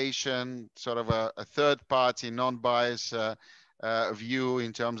 consultation, sort of a third-party, non-biased view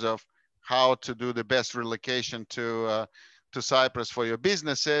in terms of how to do the best relocation to Cyprus for your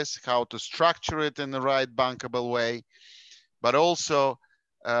businesses, how to structure it in the right bankable way, but also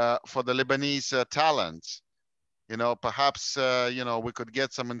for the Lebanese talents. You know, perhaps you know, we could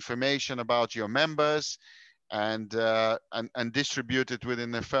get some information about your members and distribute it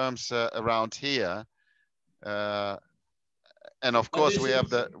within the firms around here. And of course, we have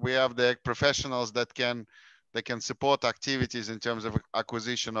the professionals that can support activities in terms of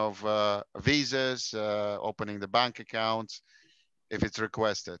acquisition of visas, opening the bank accounts if it's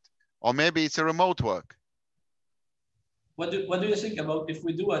requested, or maybe it's a remote work. What do you think about if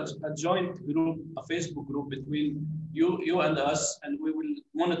we do a joint group, a Facebook group between you and us, and we will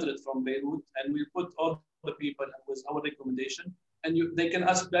monitor it from Beirut, and we'll put all the people with our recommendation, and they can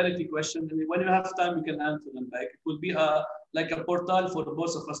ask clarity questions, and when you have time, you can answer them back. It would be like a portal for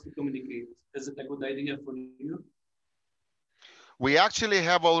both of us to communicate. Is it a good idea for you? We actually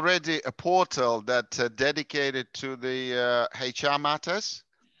have already a portal that dedicated to the HR matters.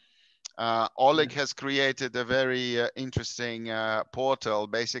 Oleg has created a very interesting portal.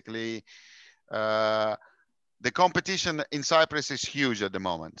 Basically, the competition in Cyprus is huge at the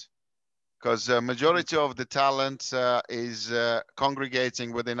moment, because the majority of the talent is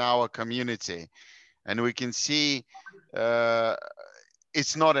congregating within our community. And we can see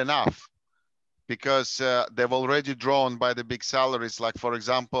it's not enough, because they've already drawn by the big salaries. Like, for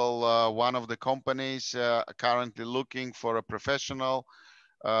example, one of the companies currently looking for a professional,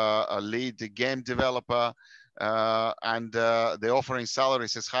 a lead game developer, and they're offering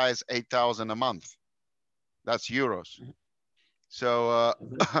salaries as high as 8,000 a month. That's euros. So,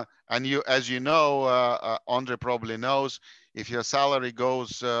 and you, as you know, Andre probably knows, if your salary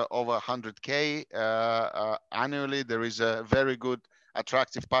goes over 100K annually, there is a very good,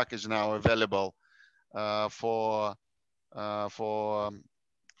 attractive package now available for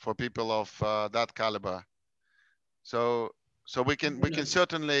people of that caliber. So we can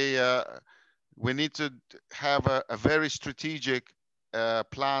certainly, we need to have a very strategic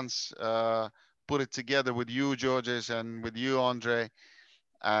plans, put it together with you, Georges, and with you, Andre,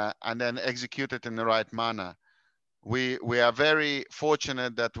 and then execute it in the right manner. We are very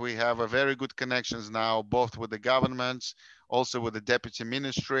fortunate that we have a very good connections now, both with the governments, also with the deputy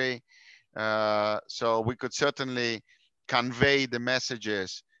ministry. So we could certainly convey the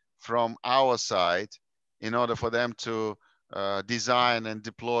messages from our side in order for them to design and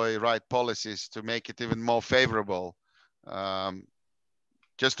deploy right policies to make it even more favorable.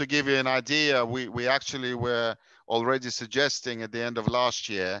 Just to give you an idea, we actually were already suggesting at the end of last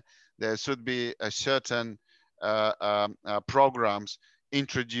year, there should be a certain programs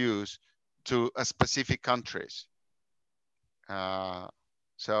introduced to a specific countries.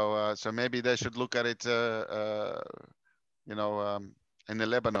 So maybe they should look at it, you know, in the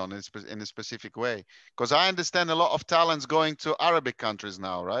Lebanon in a specific way. Because I understand a lot of talents going to Arabic countries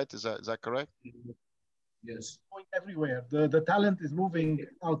now, right? Is that correct? Yes. Going everywhere. The talent is moving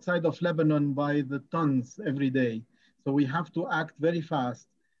outside of Lebanon by the tons every day. So we have to act very fast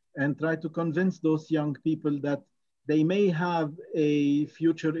and try to convince those young people that they may have a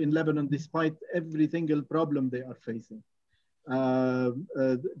future in Lebanon despite every single problem they are facing.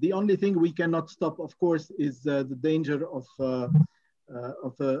 The only thing we cannot stop, of course, is the danger of a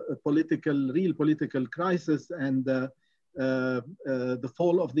real political crisis and the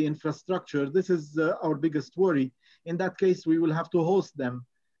fall of the infrastructure. This is our biggest worry. In that case, we will have to host them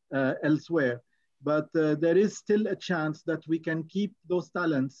elsewhere. But there is still a chance that we can keep those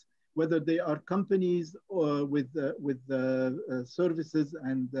talents, whether they are companies or with services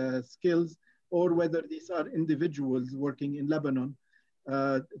and skills, or whether these are individuals working in Lebanon.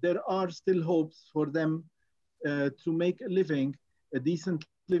 There are still hopes for them to make a living, a decent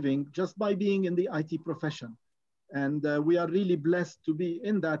living, just by being in the IT profession. And we are really blessed to be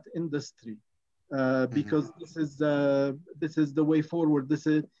in that industry because this is the way forward.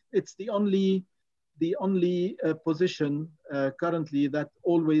 It's the only position currently that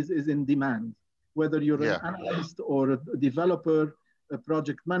always is in demand, whether you're an analyst or a developer, a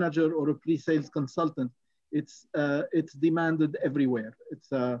project manager, or a pre-sales consultant. It's demanded everywhere.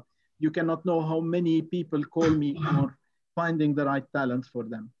 You cannot know how many people call me for finding the right talent for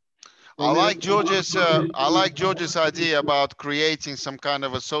them. So I like George's idea about creating some kind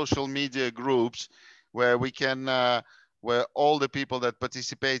of a social media groups where we can where all the people that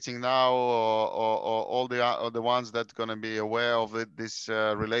participating now or all the ones that going to be aware of this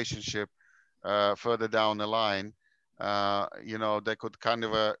relationship further down the line, you know, they could kind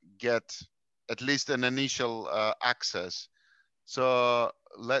of get at least an initial access. So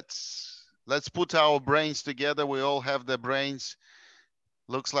let's put our brains together. We all have the brains.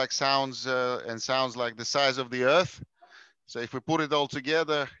 Looks like sounds like the size of the earth. So if we put it all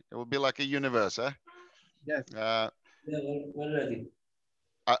together, it will be like a universe, huh? Yes. Yeah, we're ready.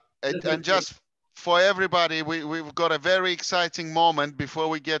 And just for everybody, we've got a very exciting moment before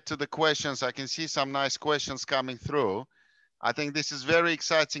we get to the questions. I can see some nice questions coming through. I think this is very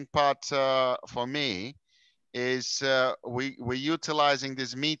exciting part for me is we're utilizing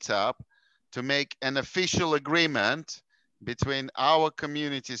this meetup to make an official agreement between our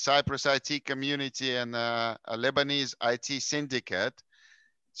community, CYPRUS IT community, and a Lebanese IT Syndicate.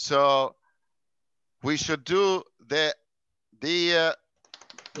 So we should do the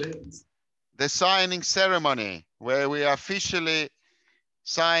signing ceremony where we are officially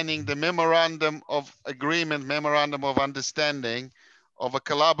signing the memorandum of agreement, memorandum of understanding of a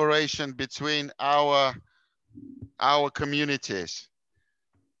collaboration between our communities.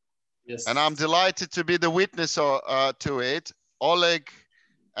 Yes. And I'm delighted to be the witness to it. Oleg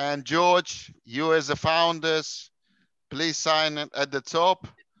and George, you as the founders, please sign at the top.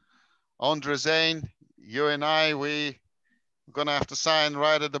 Andre Zain, you and I, we're gonna have to sign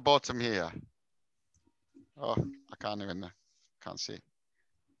right at the bottom here. Oh, I can't see.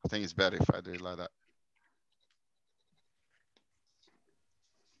 I think it's better if I do it like that.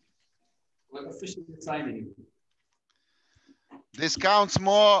 We're officially signing. This counts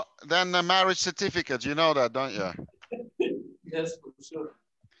more than a marriage certificate. You know that, don't you? Yes, for sure.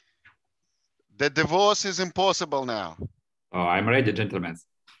 The divorce is impossible now. Oh, I'm ready, gentlemen.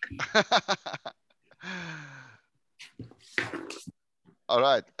 All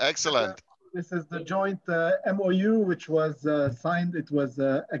right, excellent. This is the joint MOU, which was signed. It was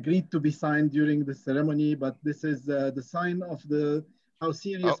agreed to be signed during the ceremony, but this is the sign of how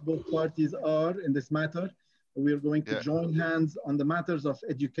serious both parties are in this matter. We're going to join hands on the matters of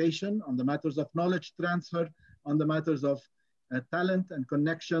education, on the matters of knowledge transfer, on the matters of talent and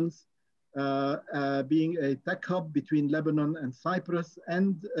connections, being a tech hub between Lebanon and Cyprus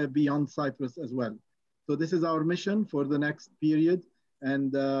and beyond Cyprus as well. So this is our mission for the next period.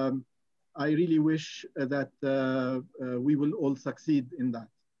 And I really wish that we will all succeed in that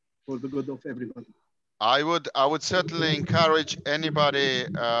for the good of everybody. I would certainly encourage anybody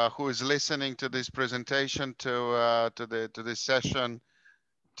who is listening to this presentation to this session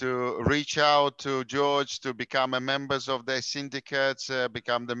to reach out to George to become members of their syndicates,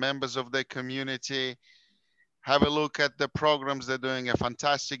 become the members of their community. Have a look at the programs. They're doing a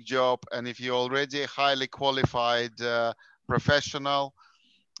fantastic job. And if you're already a highly qualified professional,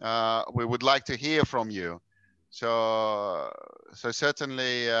 we would like to hear from you. So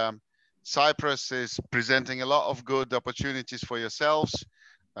certainly Cyprus is presenting a lot of good opportunities for yourselves.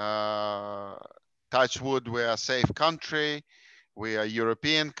 Touch wood, we're a safe country. We are a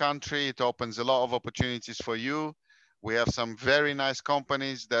European country. It opens a lot of opportunities for you. We have some very nice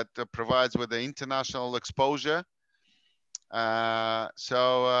companies that provides with the international exposure.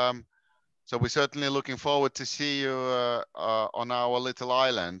 So So we're certainly looking forward to see you on our little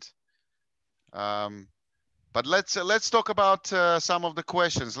island. But let's talk about some of the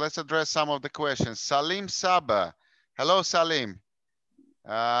questions. Let's address some of the questions. Salim Saba. Hello, Salim.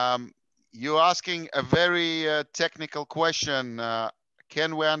 You're asking a very technical question.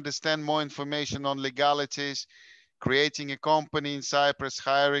 Can we understand more information on legalities, creating a company in Cyprus,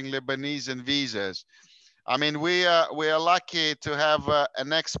 hiring Lebanese and visas? I mean, we are lucky to have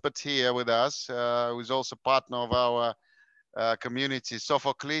an expert here with us, who's also partner of our community,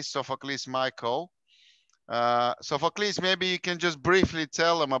 Sophocles Michael. Sophocles, maybe you can just briefly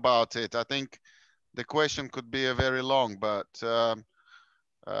tell them about it. I think the question could be a very long, but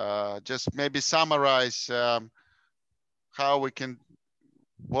just maybe summarize how we can,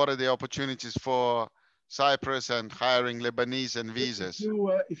 what are the opportunities for Cyprus and hiring Lebanese and visas.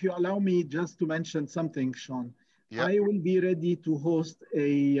 If you allow me just to mention something, Sean, yeah. I will be ready to host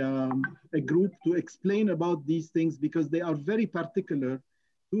a group to explain about these things because they are very particular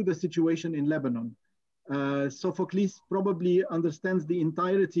to the situation in Lebanon. Sophocles probably understands the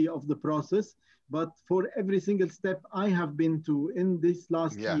entirety of the process, but for every single step I have been to in this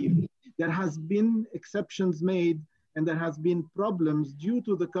last year, there has been exceptions made and there has been problems due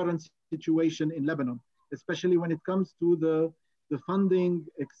to the current situation in Lebanon, especially when it comes to the funding,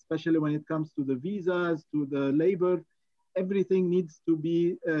 especially when it comes to the visas, to the labor. Everything needs to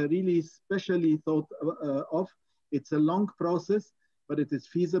be really specially thought of. It's a long process, but it is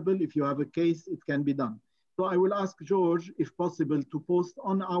feasible. If you have a case, it can be done. So I will ask George, if possible, to post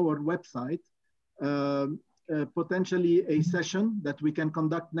on our website potentially a session that we can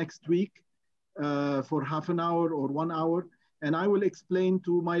conduct next week for half an hour or 1 hour. And I will explain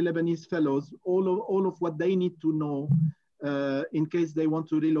to my Lebanese fellows all of what they need to know in case they want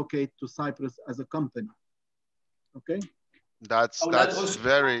to relocate to Cyprus as a company. Okay? That's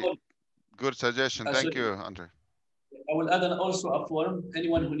very good suggestion. Thank you, Andre. I will add also a form.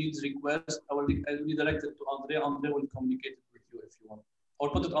 Anyone who needs request, I will redirect it to Andre. Andre will communicate it with you if you want.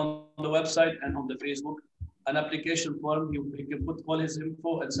 Or put it on the website and on the Facebook. An application form, he can put all his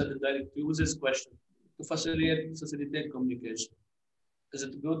info and send it direct to you with his question to facilitate communication. Is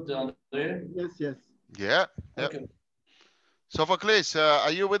it good, Andre? Yes, yes. Yeah. Okay. Sophocles,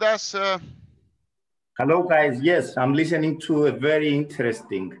 are you with us? Hello, guys. Yes, I'm listening to a very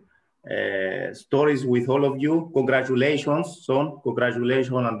interesting stories with all of you. Congratulations, Son.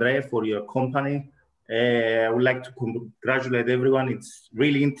 Congratulations, Andre, for your company. I would like to congratulate everyone. It's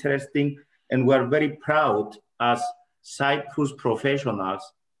really interesting. And we're very proud as Cyprus professionals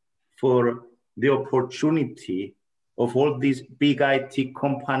for the opportunity of all these big IT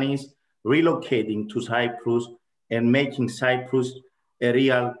companies relocating to Cyprus and making Cyprus a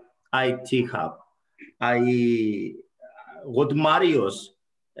real IT hub. What Marius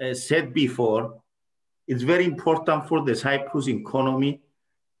said before, it's very important for the Cyprus economy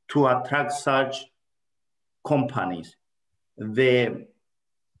to attract such companies. The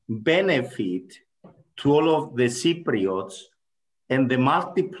benefit to all of the Cypriots and the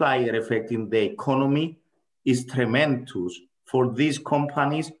multiplier effect in the economy is tremendous for these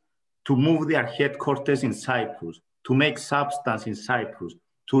companies to move their headquarters in Cyprus, to make substance in Cyprus,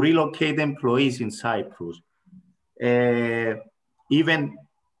 to relocate employees in Cyprus, even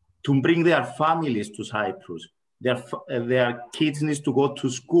to bring their families to Cyprus. Their kids need to go to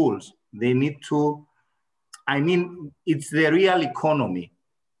schools. They need to, it's the real economy.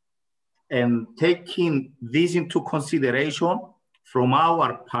 And taking this into consideration, from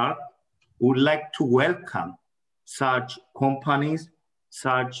our part, we would like to welcome such companies,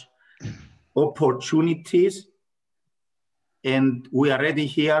 such opportunities, and we are ready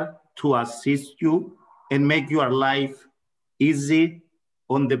here to assist you and make your life easy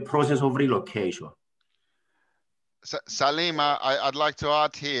on the process of relocation. Salim, I'd like to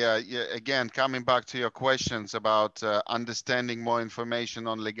add here, again, coming back to your questions about understanding more information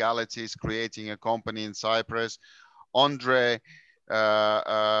on legalities, creating a company in Cyprus. Andre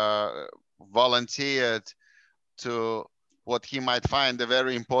volunteered to what he might find a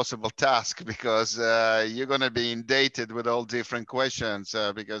very impossible task, because you're going to be inundated with all different questions,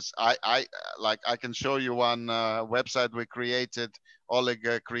 because I can show you one website we created. Oleg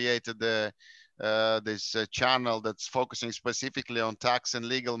created this channel that's focusing specifically on tax and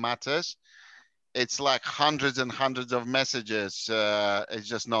legal matters. It's like hundreds and hundreds of messages. It's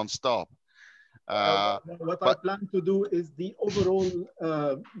just nonstop. What I plan to do is the overall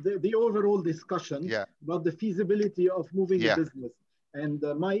the overall discussion about the feasibility of moving a business and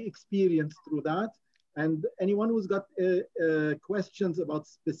my experience through that. And anyone who's got questions about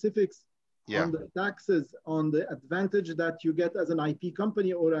specifics, on the taxes, on the advantage that you get as an IP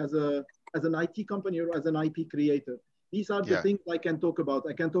company or as an IT company or as an IP creator. These are the things I can talk about.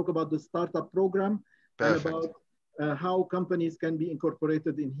 I can talk about the startup program. Perfect. And about how companies can be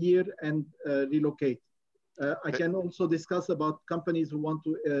incorporated in here and relocate. I can also discuss about companies who want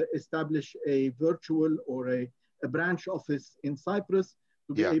to establish a virtual or a branch office in Cyprus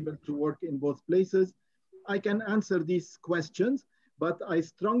to be able to work in both places. I can answer these questions, but I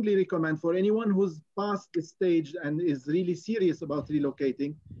strongly recommend for anyone who's past this stage and is really serious about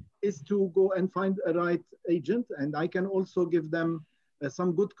relocating is to go and find a right agent. And I can also give them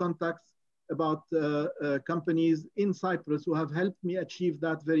some good contacts about companies in Cyprus who have helped me achieve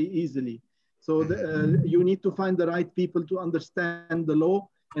that very easily. So you need to find the right people to understand the law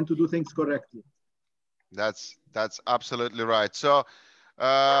and to do things correctly. That's absolutely right. So,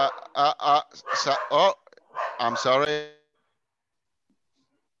 I'm sorry.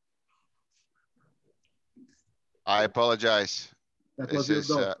 I apologize. That was your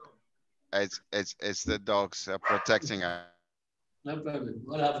dog. It's the dogs protecting us. No problem.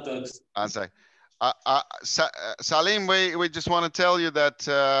 We'll have dogs. Salim, we just want to tell you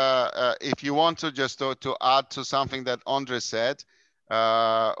that if you want to just to add to something that Andre said,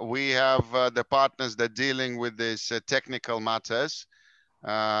 we have the partners that are dealing with these technical matters.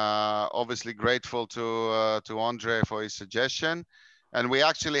 Obviously grateful to Andre for his suggestion, and we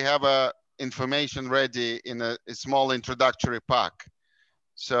actually have information ready in a small introductory pack.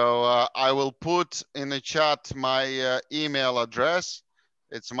 So I will put in the chat my email address.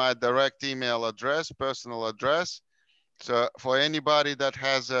 It's my direct email address, personal address. So for anybody that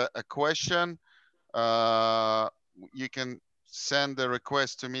has a question, you can send the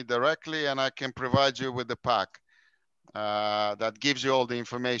request to me directly and I can provide you with the pack that gives you all the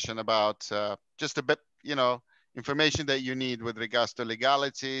information about just a bit, you know, information that you need with regards to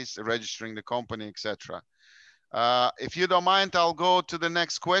legalities, registering the company, etc. If you don't mind, I'll go to the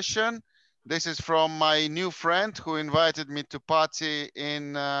next question. This is from my new friend who invited me to party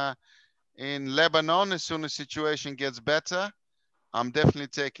in Lebanon as soon as the situation gets better. I'm definitely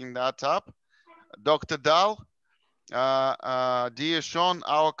taking that up. Dr. Dal, dear Sean,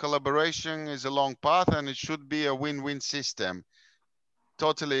 our collaboration is a long path and it should be a win-win system.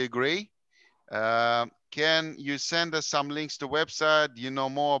 Totally agree. Can you send us some links to website? You know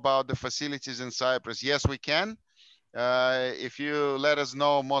more about the facilities in Cyprus? Yes, we can. If you let us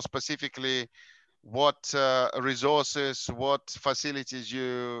know more specifically what resources, what facilities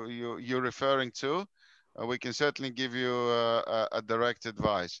you're referring to, we can certainly give you a direct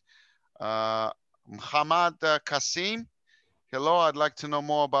advice. Muhammad Kasim, hello, I'd like to know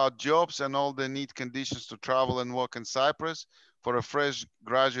more about jobs and all the neat conditions to travel and work in Cyprus for a fresh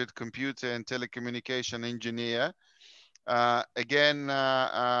graduate computer and telecommunication engineer. Again,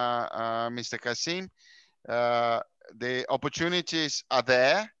 Mr. Kasim, the opportunities are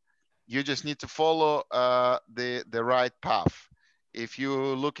there. You just need to follow the right path. If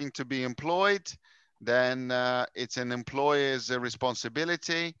you're looking to be employed, then it's an employer's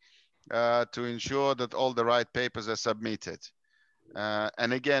responsibility to ensure that all the right papers are submitted.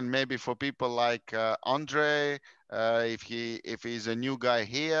 And again, maybe for people like Andre, if he's a new guy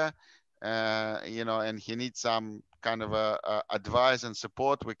here, you know, and he needs some kind of advice and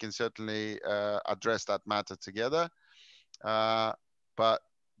support, we can certainly address that matter together. But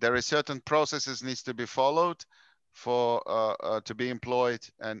there are certain processes needs to be followed for to be employed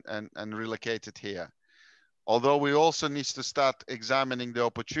and relocated here. Although we also need to start examining the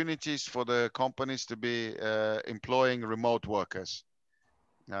opportunities for the companies to be employing remote workers.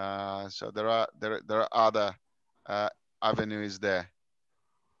 So there are other avenues there.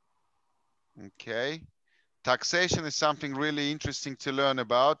 Okay. Taxation is something really interesting to learn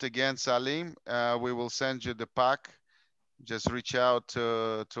about. Again, Salim, we will send you the pack. Just reach out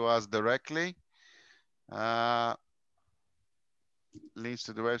to us directly. Links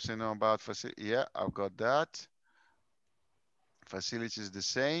to the website know about facility. Yeah, I've got that. Facility is the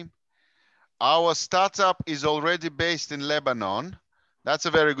same. Our startup is already based in Lebanon. That's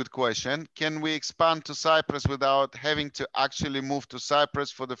a very good question. Can we expand to Cyprus without having to actually move to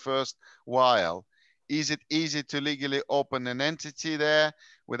Cyprus for the first while? Is it easy to legally open an entity there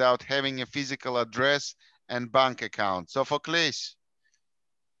without having a physical address and bank account? So for Cleese.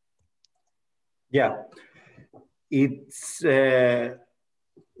 Yeah, it's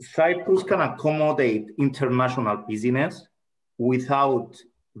Cyprus can accommodate international business without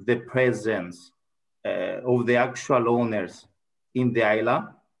the presence of the actual owners in the island,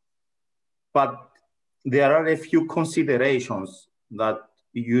 but there are a few considerations that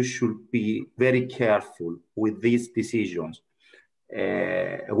you should be very careful with these decisions.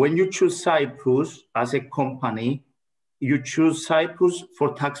 When you choose Cyprus as a company, you choose Cyprus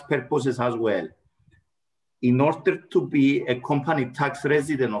for tax purposes as well. In order to be a company tax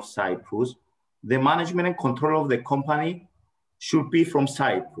resident of Cyprus, the management and control of the company should be from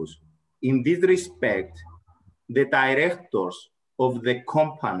Cyprus. In this respect, the directors of the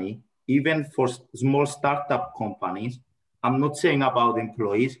company, even for small startup companies, I'm not saying about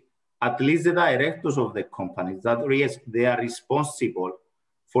employees, at least the directors of the companies, that they are responsible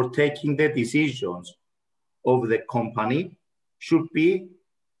for taking the decisions of the company, should be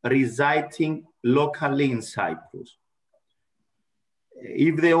residing locally in Cyprus.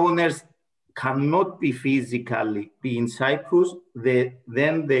 If the owners cannot be physically in Cyprus,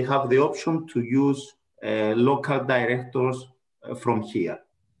 then they have the option to use local directors from here.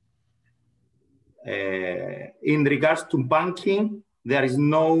 In regards to banking, there is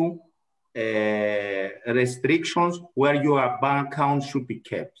no restrictions where your bank account should be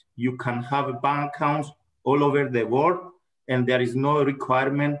kept. You can have bank accounts all over the world, and there is no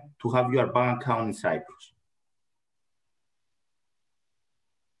requirement to have your bank account in Cyprus.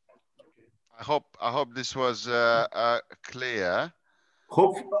 I hope this was clear.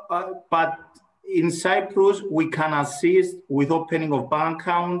 But in Cyprus, we can assist with opening of bank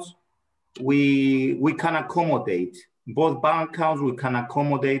accounts. We can accommodate both bank accounts. We can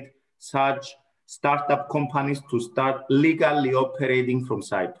accommodate such startup companies to start legally operating from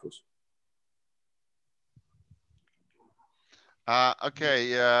Cyprus.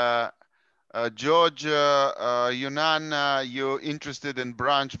 Okay. George, Yunan, you're interested in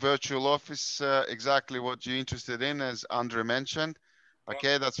branch virtual office, exactly what you're interested in, as Andre mentioned.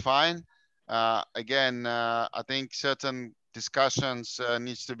 Okay, that's fine. Again, I think certain discussions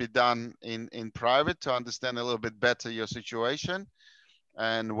needs to be done in private to understand a little bit better your situation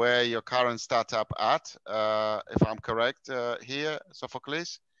and where your current startup at, if I'm correct here,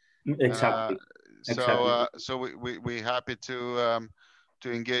 Sophocles. Exactly. So we're happy to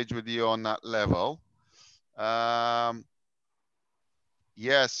engage with you on that level.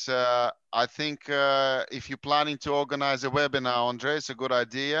 Yes, I think if you're planning to organize a webinar, Andre, it's a good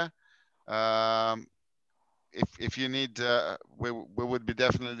idea. If you need, we would be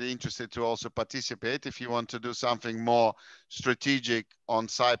definitely interested to also participate if you want to do something more strategic on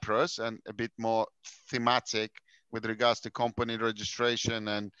Cyprus and a bit more thematic with regards to company registration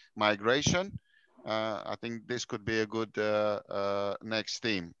and migration. I think this could be a good next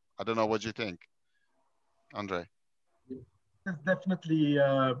theme. I don't know what you think, Andre. It's definitely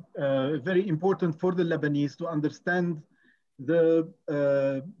very important for the Lebanese to understand the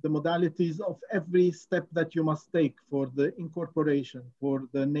modalities of every step that you must take for the incorporation, for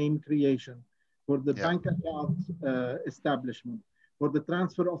the name creation, for the bank account establishment, for the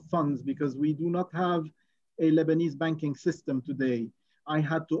transfer of funds, because we do not have a Lebanese banking system today. I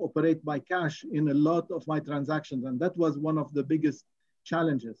had to operate by cash in a lot of my transactions, and that was one of the biggest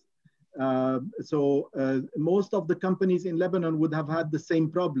challenges. Most of the companies in Lebanon would have had the same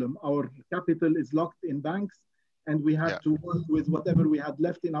problem. Our capital is locked in banks, and we had to work with whatever we had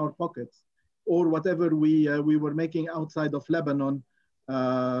left in our pockets or whatever we were making outside of Lebanon.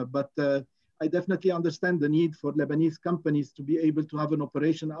 I definitely understand the need for Lebanese companies to be able to have an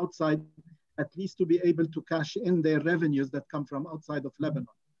operation outside, at least to be able to cash in their revenues that come from outside of Lebanon.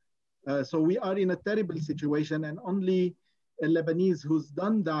 So we are in a terrible situation, and only a Lebanese who's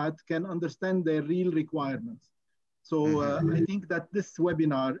done that can understand their real requirements. So I think that this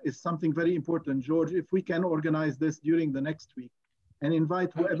webinar is something very important. George, if we can organize this during the next week and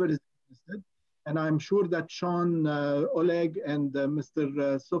invite whoever is interested, and I'm sure that Sean, Oleg, and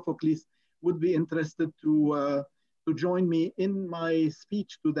Mr. Sophocles would be interested to join me in my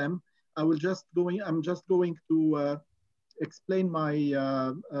speech to them. I'm just going to explain my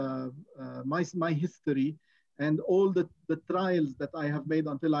my history and all the trials that I have made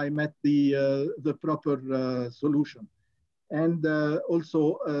until I met the proper solution, and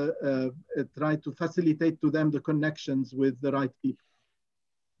also try to facilitate to them the connections with the right people.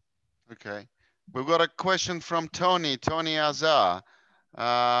 Okay, we've got a question from Tony Azar.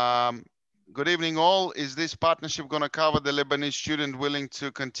 Good evening all. Is this partnership going to cover the Lebanese student willing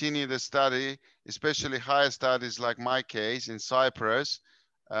to continue the study, especially higher studies like my case in Cyprus,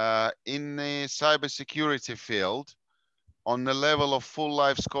 in the cybersecurity field, on the level of full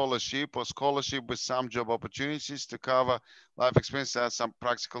life scholarship or scholarship with some job opportunities to cover life experience and some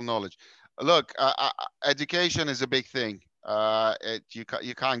practical knowledge? Look, education is a big thing.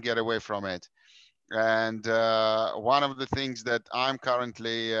 You can't get away from it. And one of the things that I'm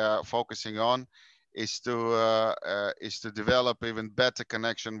currently focusing on is to develop even better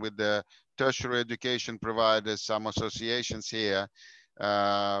connection with the tertiary education providers, some associations here,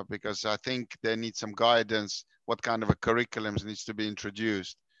 because I think they need some guidance, what kind of a curriculum needs to be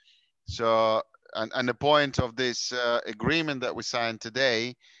introduced. So, and the point of this agreement that we signed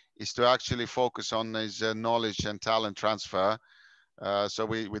today is to actually focus on this knowledge and talent transfer. So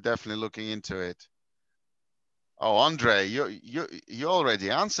we're definitely looking into it. Oh, Andre, you already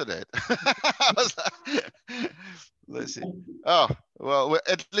answered it. Let's see. Oh, well,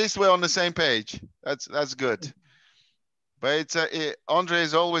 at least we're on the same page. That's good. But Andre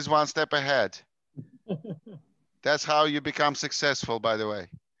is always one step ahead. That's how you become successful, by the way.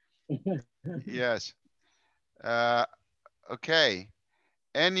 Yes. Okay.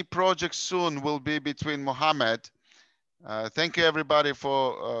 Any project soon will be between Mohammed. Thank you everybody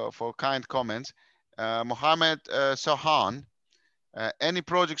for kind comments. Mohammed Sohan. Any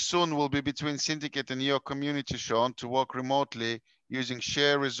project soon will be between Syndicate and your community, Sean, to work remotely using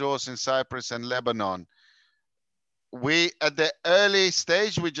shared resource in Cyprus and Lebanon. We, at the early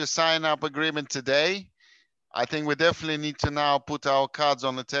stage, we just signed up agreement today. I think we definitely need to now put our cards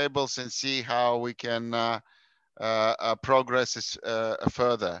on the tables and see how we can progress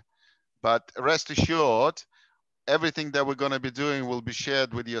further. But rest assured, everything that we're going to be doing will be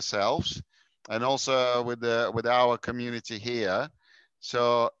shared with yourselves and also with our community here.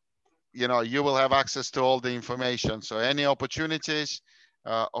 So, you know, you will have access to all the information. So any opportunities,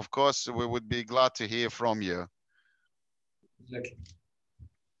 of course, we would be glad to hear from you. Exactly.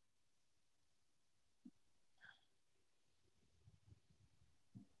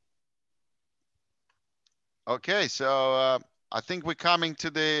 Okay, so I think we're coming to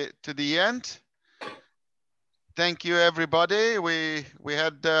the end. Thank you, everybody. We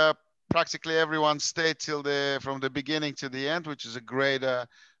had practically everyone stay till from the beginning to the end, which is a great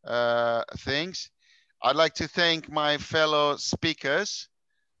things. I'd like to thank my fellow speakers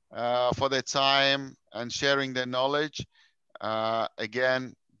for their time and sharing their knowledge.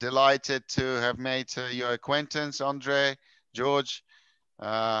 Again, delighted to have made your acquaintance, Andre, George,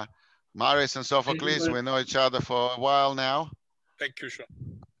 Marius and Sophocles. We know each other for a while now. Thank you, Sean.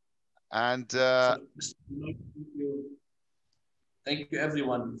 And thank you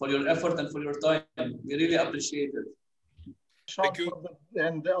everyone for your effort and for your time. We really appreciate it. Thank you.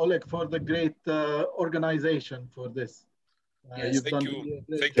 And Oleg for the great organization for this. Yes, you've thank done you.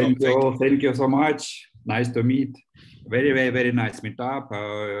 Thank you so much. Nice to meet. Very, very, very nice meetup.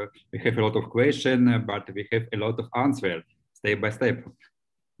 We have a lot of questions, but we have a lot of answers step by step.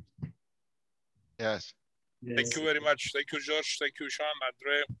 Yes. Thank you very much. Thank you, George. Thank you, Sean,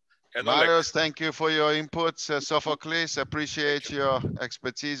 Andre. And Marius, thank you for your inputs. Sophocles, appreciate your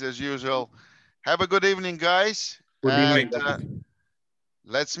expertise as usual. Have a good evening, guys. Good evening.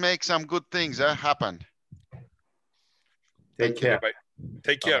 Let's make some good things happen. Take care. Bye.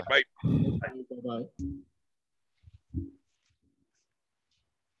 Take care. Bye. Bye.